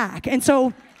coming back. And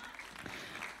so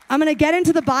I'm going to get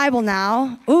into the Bible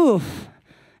now. Oof.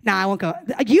 Nah, I won't go.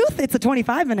 Youth, it's a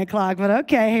 25-minute clock, but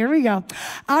okay, here we go.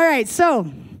 All right,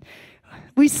 so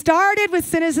we started with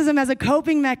cynicism as a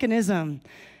coping mechanism.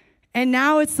 And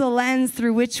now it's the lens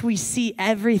through which we see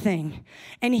everything.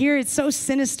 And here it's so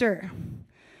sinister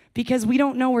because we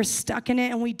don't know we're stuck in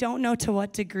it and we don't know to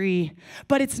what degree.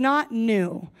 But it's not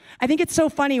new. I think it's so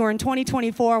funny we're in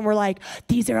 2024 and we're like,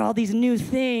 these are all these new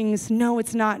things. No,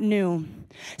 it's not new.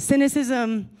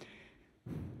 Cynicism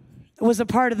was a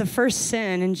part of the first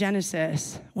sin in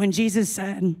Genesis when Jesus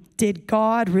said, did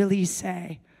God really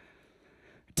say?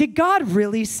 Did God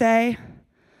really say?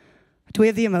 Do we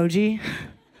have the emoji?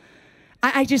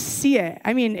 I just see it.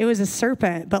 I mean, it was a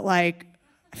serpent, but like,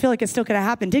 I feel like it still could have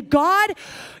happened. Did God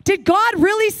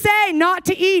really say not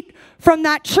to eat from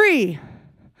that tree?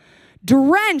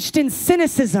 drenched in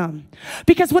cynicism.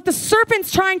 Because what the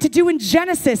serpent's trying to do in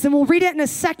Genesis, and we'll read it in a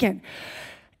second,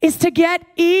 is to get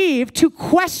Eve to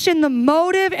question the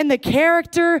motive and the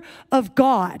character of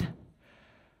God.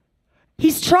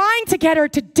 He's trying to get her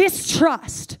to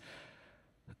distrust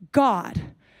God.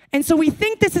 And so we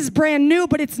think this is brand new,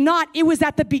 but it's not. It was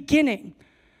at the beginning.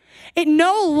 It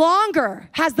no longer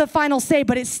has the final say,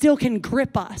 but it still can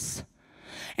grip us.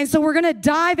 And so we're going to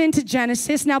dive into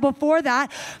Genesis. Now, before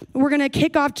that, we're going to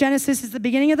kick off Genesis. It's the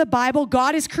beginning of the Bible.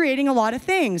 God is creating a lot of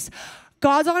things.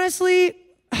 God's honestly,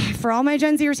 for all my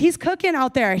Gen Zers, he's cooking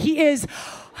out there. He is,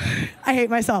 I hate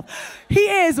myself. He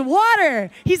is water.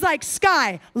 He's like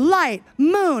sky, light,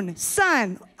 moon,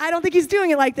 sun. I don't think he's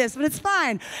doing it like this, but it's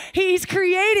fine. He's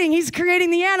creating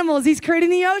the animals. He's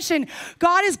creating the ocean.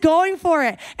 God is going for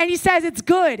it. And he says, it's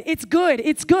good, it's good,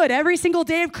 it's good. Every single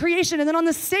day of creation. And then on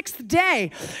the sixth day,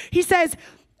 he says,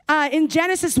 in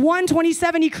Genesis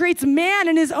 1:27, he creates man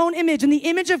in his own image. In the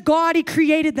image of God, he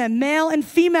created them, male and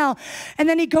female. And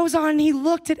then he goes on and he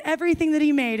looked at everything that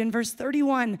he made in verse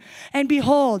 31. And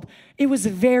behold, it was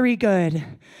very good.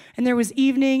 And there was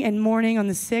evening and morning on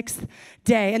the sixth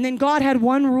day. And then God had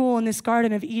one rule in this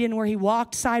Garden of Eden where he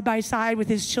walked side by side with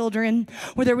his children,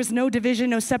 where there was no division,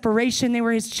 no separation. They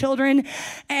were his children.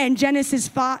 And Genesis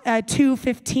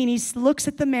 2:15, he looks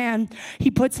at the man he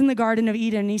puts in the Garden of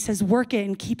Eden, and he says, work it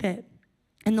and keep it.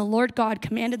 And the Lord God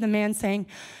commanded the man, saying,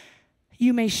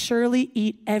 you may surely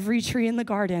eat every tree in the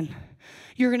garden.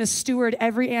 You're going to steward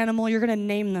every animal. You're going to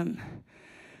name them.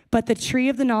 But the tree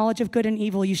of the knowledge of good and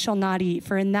evil you shall not eat,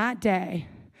 for in that day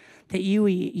that you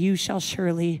eat, you shall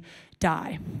surely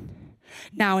die.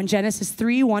 Now, in Genesis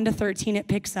 3:1-13, it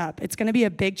picks up. It's going to be a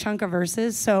big chunk of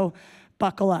verses, so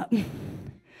buckle up.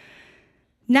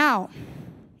 Now,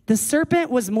 the serpent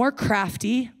was more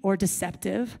crafty or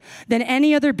deceptive than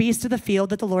any other beast of the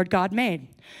field that the Lord God made.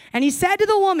 And he said to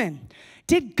the woman,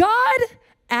 did God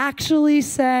actually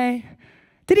say...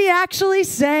 Did he actually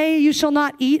say, you shall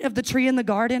not eat of the tree in the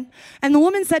garden? And the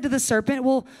woman said to the serpent,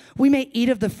 well, we may eat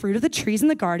of the fruit of the trees in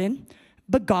the garden,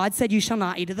 but God said, you shall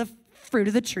not eat of the fruit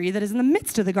of the tree that is in the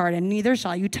midst of the garden, neither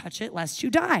shall you touch it, lest you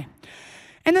die.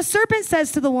 And the serpent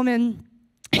says to the woman,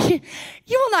 you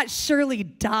will not surely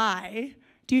die.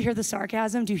 Do you hear the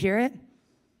sarcasm? Do you hear it?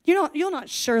 You'll not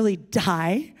surely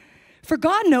die. For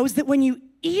God knows that when you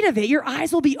eat of it, your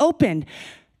eyes will be opened.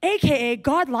 AKA,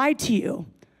 God lied to you.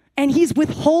 And he's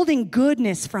withholding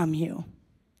goodness from you.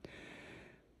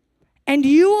 And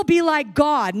you will be like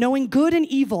God, knowing good and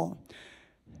evil.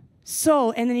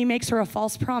 So, and then he makes her a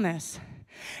false promise.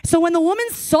 So when the woman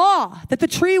saw that the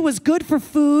tree was good for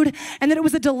food and that it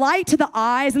was a delight to the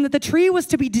eyes and that the tree was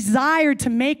to be desired to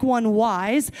make one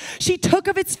wise, she took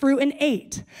of its fruit and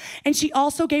ate. And she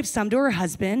also gave some to her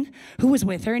husband who was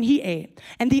with her, and he ate.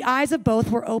 And the eyes of both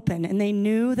were open, and they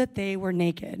knew that they were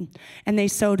naked. And they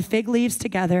sewed fig leaves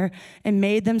together and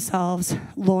made themselves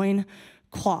loin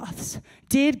cloths.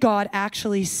 Did God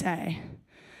actually say?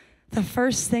 The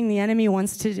first thing the enemy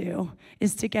wants to do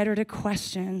is to get her to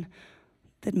question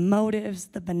the motives,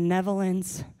 the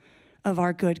benevolence of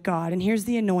our good God. And here's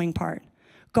the annoying part.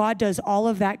 God does all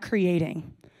of that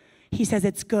creating. He says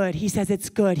it's good. He says it's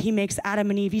good. He makes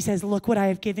Adam and Eve. He says, look what I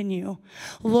have given you.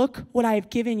 Look what I have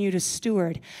given you to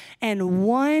steward. And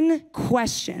one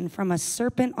question from a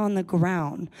serpent on the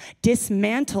ground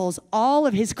dismantles all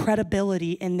of his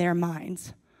credibility in their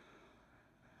minds.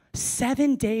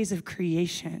 7 days of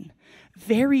creation.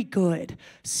 Very good.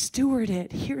 Steward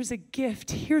it. Here's a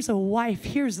gift. Here's a wife.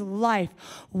 Here's life.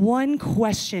 One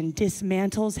question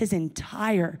dismantles his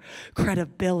entire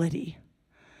credibility.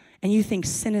 And you think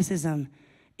cynicism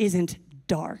isn't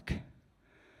dark.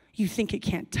 You think it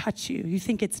can't touch you. You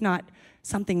think it's not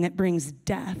something that brings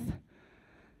death.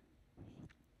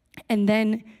 And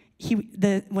then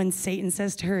when Satan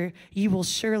says to her, you will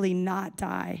surely not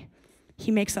die,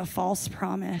 he makes a false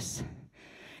promise.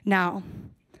 Now,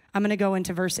 I'm going to go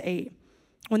into verse 8.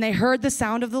 When they heard the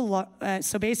sound of the Lord,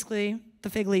 so basically the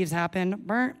fig leaves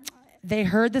happened. They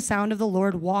heard the sound of the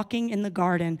Lord walking in the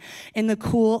garden in the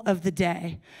cool of the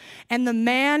day. And the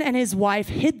man and his wife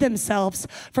hid themselves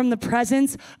from the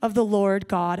presence of the Lord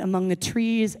God among the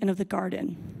trees and of the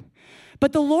garden.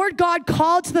 But the Lord God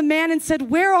called to the man and said,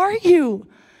 where are you?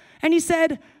 And he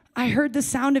said, I heard the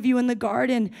sound of you in the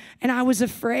garden, and I was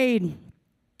afraid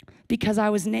because I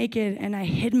was naked and I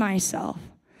hid myself.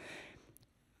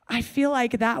 I feel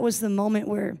like that was the moment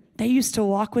where they used to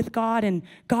walk with God and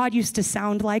God used to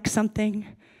sound like something,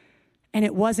 and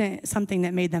it wasn't something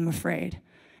that made them afraid.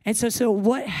 And so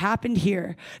what happened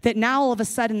here that now all of a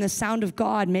sudden the sound of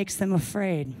God makes them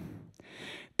afraid?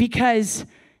 Because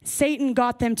Satan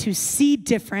got them to see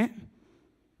different,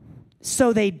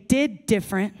 so they did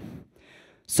different.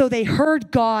 So they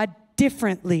heard God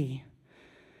differently.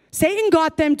 Satan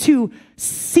got them to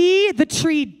see the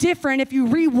tree different. If you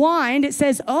rewind, it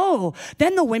says, oh,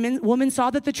 then the woman saw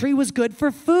that the tree was good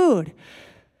for food.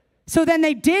 So then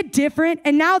they did different,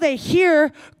 and now they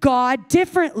hear God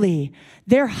differently.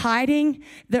 They're hiding,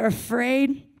 they're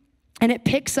afraid, and it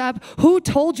picks up, who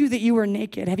told you that you were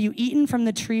naked? Have you eaten from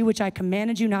the tree which I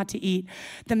commanded you not to eat?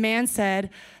 The man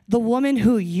said, the woman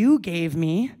who you gave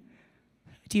me.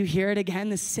 Do you hear it again?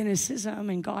 The cynicism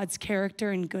and God's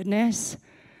character and goodness.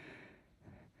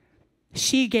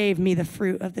 She gave me the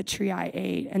fruit of the tree I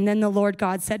ate. And then the Lord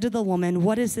God said to the woman,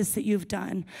 what is this that you've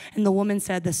done? And the woman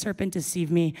said, the serpent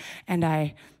deceived me and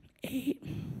I ate.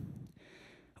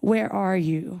 Where are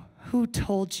you? Who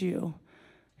told you?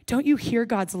 Don't you hear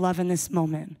God's love in this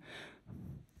moment?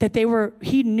 That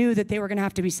he knew that they were going to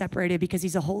have to be separated because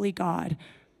he's a holy God.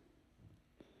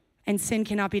 And sin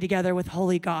cannot be together with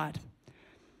holy God.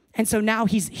 And so now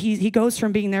he goes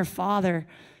from being their father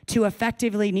to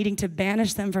effectively needing to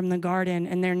banish them from the garden,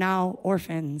 and they're now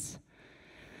orphans.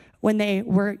 When they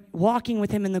were walking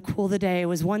with him in the cool of the day, it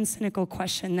was one cynical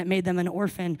question that made them an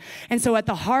orphan. And so at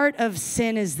the heart of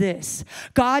sin is this: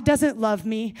 God doesn't love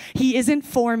me. He isn't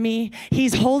for me.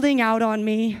 He's holding out on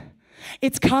me.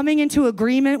 It's coming into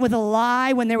agreement with a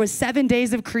lie when there was 7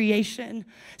 days of creation,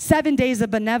 7 days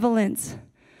of benevolence.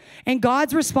 And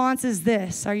God's response is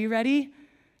this. Are you ready?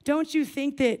 Don't you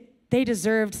think that they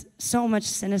deserved so much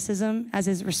cynicism as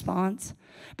his response?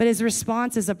 But his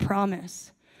response is a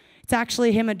promise. It's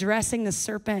actually him addressing the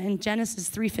serpent in Genesis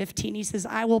 3:15. He says,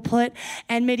 I will put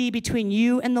enmity between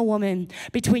you and the woman,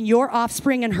 between your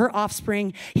offspring and her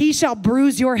offspring. He shall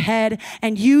bruise your head,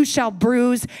 and you shall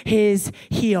bruise his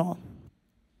heel.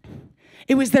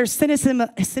 It was their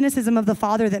cynicism of the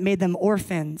father that made them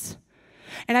orphans.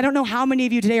 And I don't know how many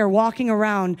of you today are walking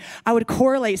around. I would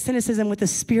correlate cynicism with the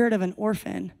spirit of an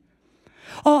orphan.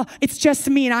 Oh, it's just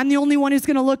me, and I'm the only one who's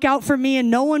going to look out for me, and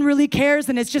no one really cares,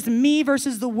 and it's just me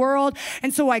versus the world.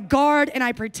 And so I guard and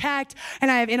I protect,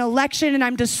 and I have intellection, and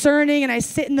I'm discerning, and I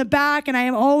sit in the back, and I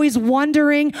am always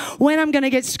wondering when I'm going to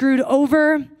get screwed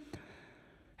over.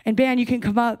 And Ben, you can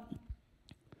come up.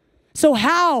 So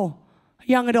how,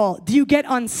 young adult, do you get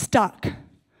unstuck?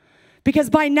 Because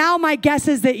by now my guess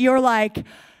is that you're like,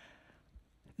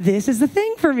 this is the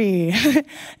thing for me.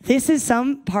 This is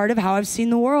some part of how I've seen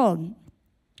the world.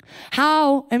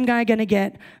 How am I going to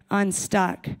get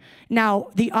unstuck? Now,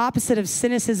 the opposite of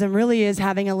cynicism really is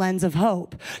having a lens of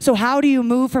hope. So how do you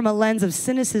move from a lens of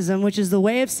cynicism, which is the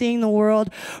way of seeing the world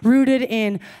rooted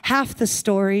in half the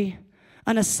story,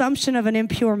 an assumption of an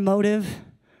impure motive,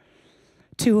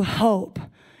 to hope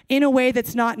in a way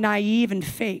that's not naive and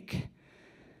fake?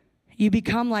 You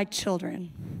become like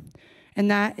children.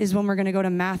 And that is when we're going to go to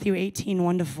Matthew 18,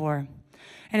 1-4.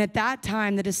 And at that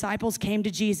time, the disciples came to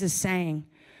Jesus saying,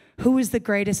 who is the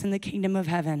greatest in the kingdom of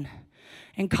heaven?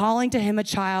 And calling to him a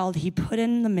child, he put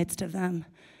in the midst of them.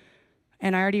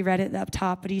 And I already read it up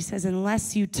top, but he says,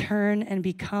 unless you turn and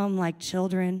become like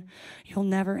children, you'll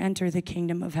never enter the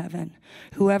kingdom of heaven.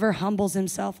 Whoever humbles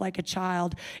himself like a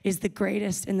child is the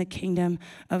greatest in the kingdom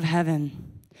of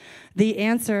heaven. The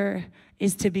answer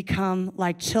is to become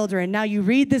like children. Now you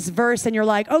read this verse and you're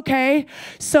like, okay,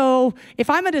 so if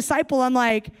I'm a disciple, I'm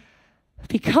like,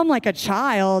 become like a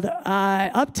child.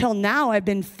 Up till now, I've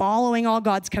been following all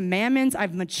God's commandments.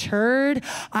 I've matured.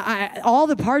 All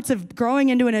the parts of growing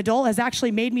into an adult has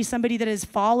actually made me somebody that has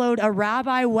followed a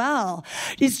rabbi well.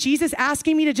 Is Jesus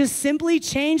asking me to just simply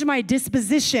change my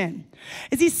disposition?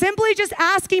 Is he simply just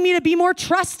asking me to be more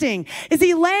trusting? Is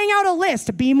he laying out a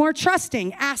list? Be more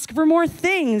trusting, ask for more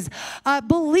things,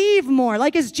 believe more.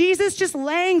 Like, is Jesus just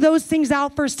laying those things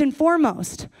out first and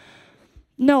foremost?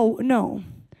 No.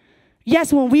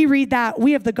 Yes, when we read that,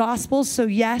 we have the Gospels, so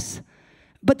yes.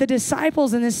 But the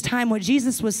disciples in this time, what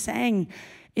Jesus was saying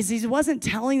is he wasn't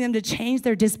telling them to change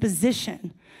their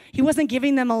disposition. He wasn't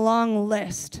giving them a long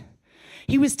list.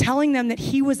 He was telling them that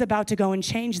he was about to go and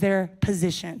change their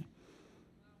position.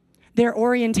 Their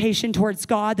orientation towards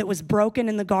God that was broken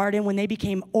in the garden when they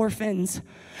became orphans.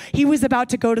 He was about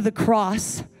to go to the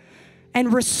cross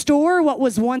and restore what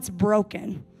was once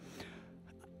broken.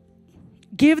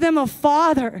 Give them a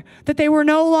father that they were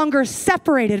no longer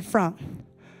separated from.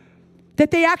 That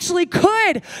they actually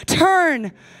could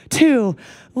turn to,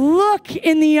 look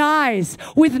in the eyes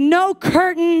with no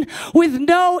curtain, with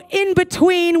no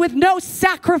in-between, with no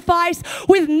sacrifice,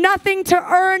 with nothing to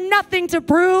earn, nothing to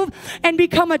prove, and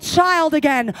become a child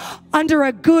again under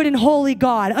a good and holy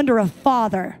God, under a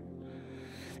father.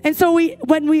 And so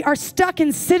when we are stuck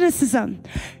in cynicism,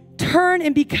 turn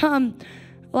and become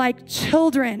like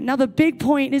children. Now, the big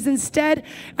point is instead,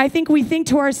 I think we think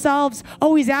to ourselves,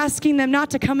 oh, he's asking them not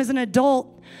to come as an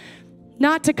adult,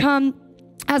 not to come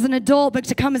as an adult, but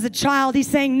to come as a child. He's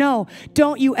saying, no,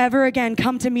 don't you ever again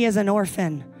come to me as an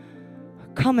orphan.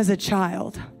 Come as a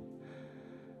child.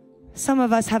 Some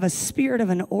of us have a spirit of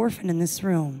an orphan in this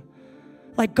room.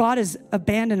 Like God has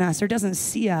abandoned us or doesn't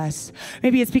see us.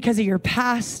 Maybe it's because of your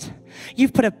past.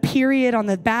 You've put a period on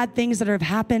the bad things that have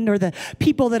happened or the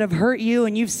people that have hurt you,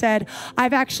 and you've said,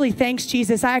 I've actually, thanks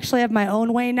Jesus, I actually have my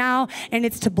own way now, and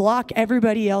it's to block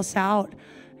everybody else out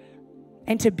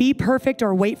and to be perfect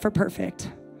or wait for perfect.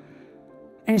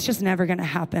 And it's just never going to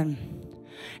happen.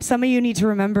 Some of you need to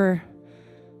remember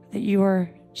that you are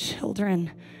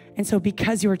children. And so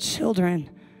because you're children,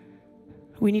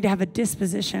 we need to have a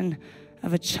disposition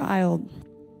of a child.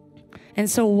 And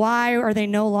so why are they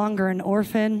no longer an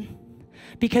orphan?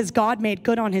 Because God made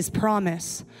good on his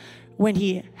promise when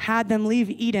he had them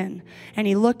leave Eden, and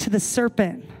he looked to the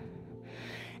serpent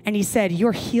and he said,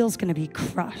 your heel's going to be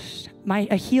crushed.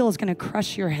 A heel is going to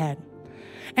crush your head.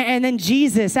 And then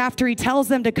Jesus, after he tells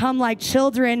them to come like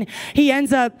children, he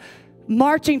ends up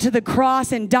marching to the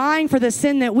cross and dying for the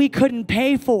sin that we couldn't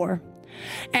pay for.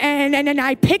 And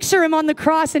I picture him on the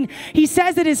cross, and he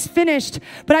says it is finished,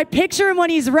 but I picture him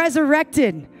when he's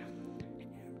resurrected.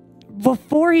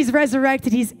 Before he's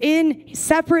resurrected, he's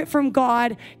separate from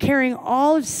God, carrying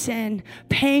all of sin,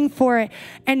 paying for it.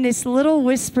 And this little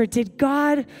whisper, did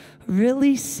God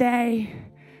really say?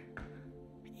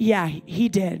 Yeah, he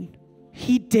did.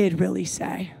 He did really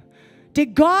say.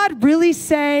 Did God really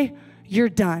say, you're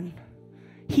done?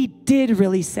 He did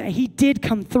really say. He did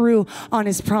come through on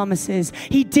his promises.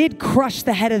 He did crush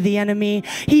the head of the enemy.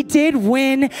 He did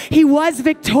win. He was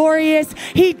victorious.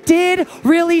 He did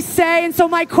really say. And so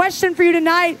my question for you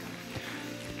tonight,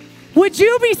 would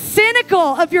you be cynical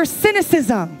of your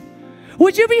cynicism?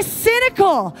 Would you be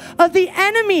cynical of the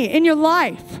enemy in your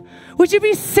life? Would you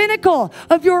be cynical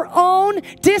of your own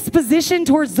disposition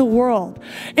towards the world?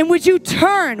 And would you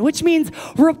turn, which means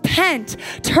repent,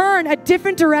 turn a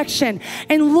different direction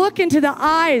and look into the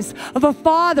eyes of a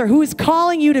Father who is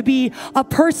calling you to be a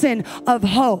person of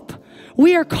hope?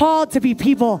 We are called to be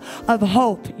people of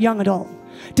hope, young adult,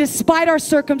 despite our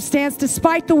circumstance,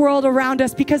 despite the world around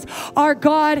us, because our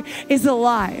God is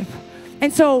alive.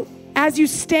 And so as you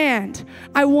stand,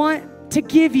 I want to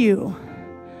give you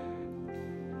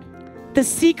the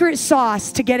secret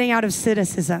sauce to getting out of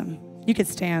cynicism. You could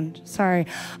stand. Sorry.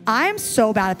 I'm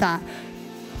so bad at that.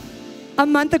 A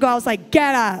month ago, I was like,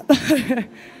 get up.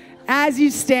 As you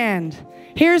stand,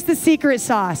 here's the secret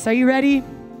sauce. Are you ready?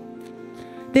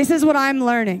 This is what I'm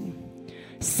learning.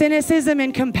 Cynicism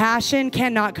and compassion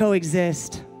cannot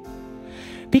coexist.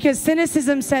 Because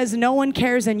cynicism says no one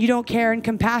cares and you don't care, and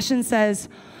compassion says,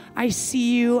 I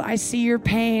see you, I see your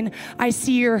pain, I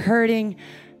see you're hurting,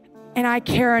 and I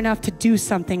care enough to do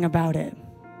something about it.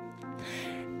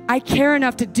 I care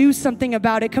enough to do something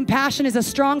about it. Compassion is a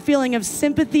strong feeling of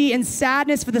sympathy and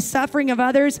sadness for the suffering of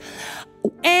others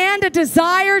and a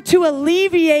desire to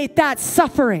alleviate that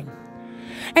suffering.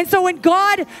 And so when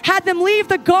God had them leave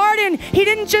the garden, he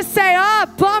didn't just say,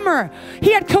 bummer.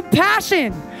 He had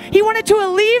compassion. He wanted to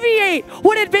alleviate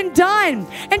what had been done.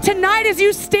 And tonight, as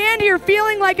you stand here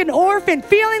feeling like an orphan,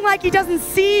 feeling like he doesn't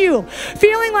see you,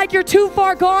 feeling like you're too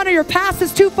far gone or your past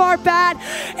is too far bad,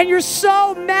 and you're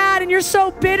so mad and you're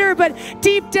so bitter, but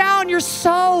deep down you're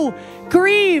so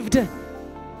grieved.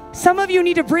 Some of you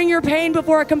need to bring your pain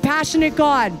before a compassionate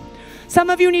God. Some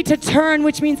of you need to turn,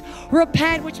 which means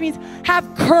repent, which means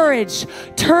have courage.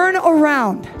 Turn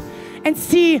around and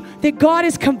see that God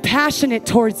is compassionate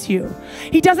towards you.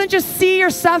 He doesn't just see your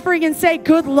suffering and say,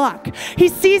 good luck. He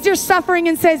sees your suffering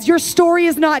and says, your story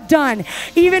is not done.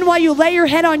 Even while you lay your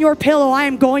head on your pillow, I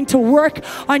am going to work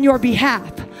on your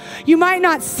behalf. You might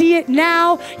not see it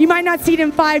now. You might not see it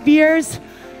in 5 years.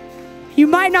 You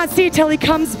might not see it till he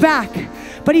comes back,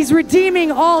 but he's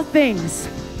redeeming all things.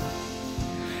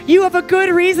 You have a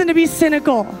good reason to be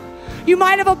cynical. You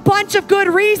might have a bunch of good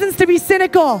reasons to be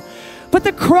cynical, but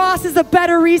the cross is a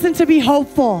better reason to be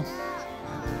hopeful.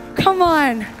 Come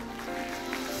on.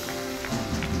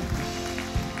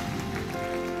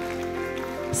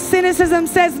 Cynicism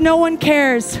says no one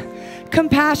cares.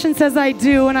 Compassion says I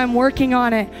do, and I'm working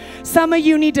on it. Some of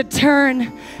you need to turn,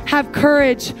 have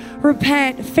courage,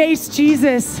 repent, face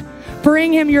Jesus,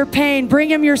 bring him your pain,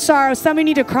 bring him your sorrow. Some of you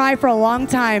need to cry for a long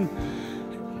time.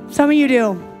 Some of you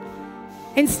do.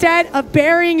 Instead of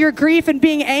burying your grief and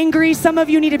being angry, some of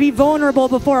you need to be vulnerable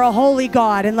before a holy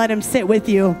God and let him sit with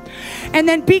you. And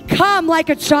then become like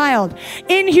a child.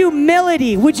 In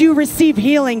humility, would you receive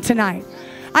healing tonight?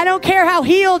 I don't care how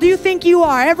healed you think you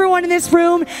are. Everyone in this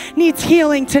room needs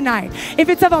healing tonight. If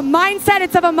it's of a mindset,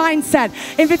 it's of a mindset.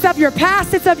 If it's of your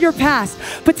past, it's of your past.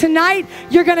 But tonight,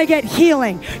 you're going to get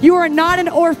healing. You are not an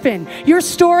orphan. Your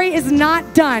story is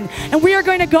not done. And we are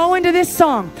going to go into this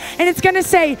song, and it's going to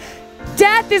say,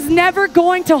 death is never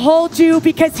going to hold you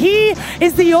because he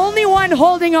is the only one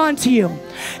holding on to you.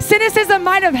 Cynicism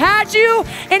might have had you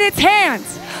in its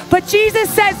hands, but Jesus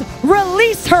says,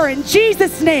 release her in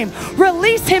Jesus' name.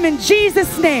 Release him in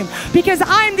Jesus' name, because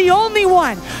I'm the only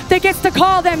one that gets to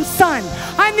call them son.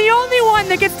 I'm the only one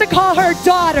that gets to call her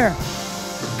daughter.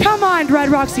 Come on, Red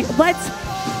Roxy, let's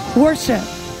worship.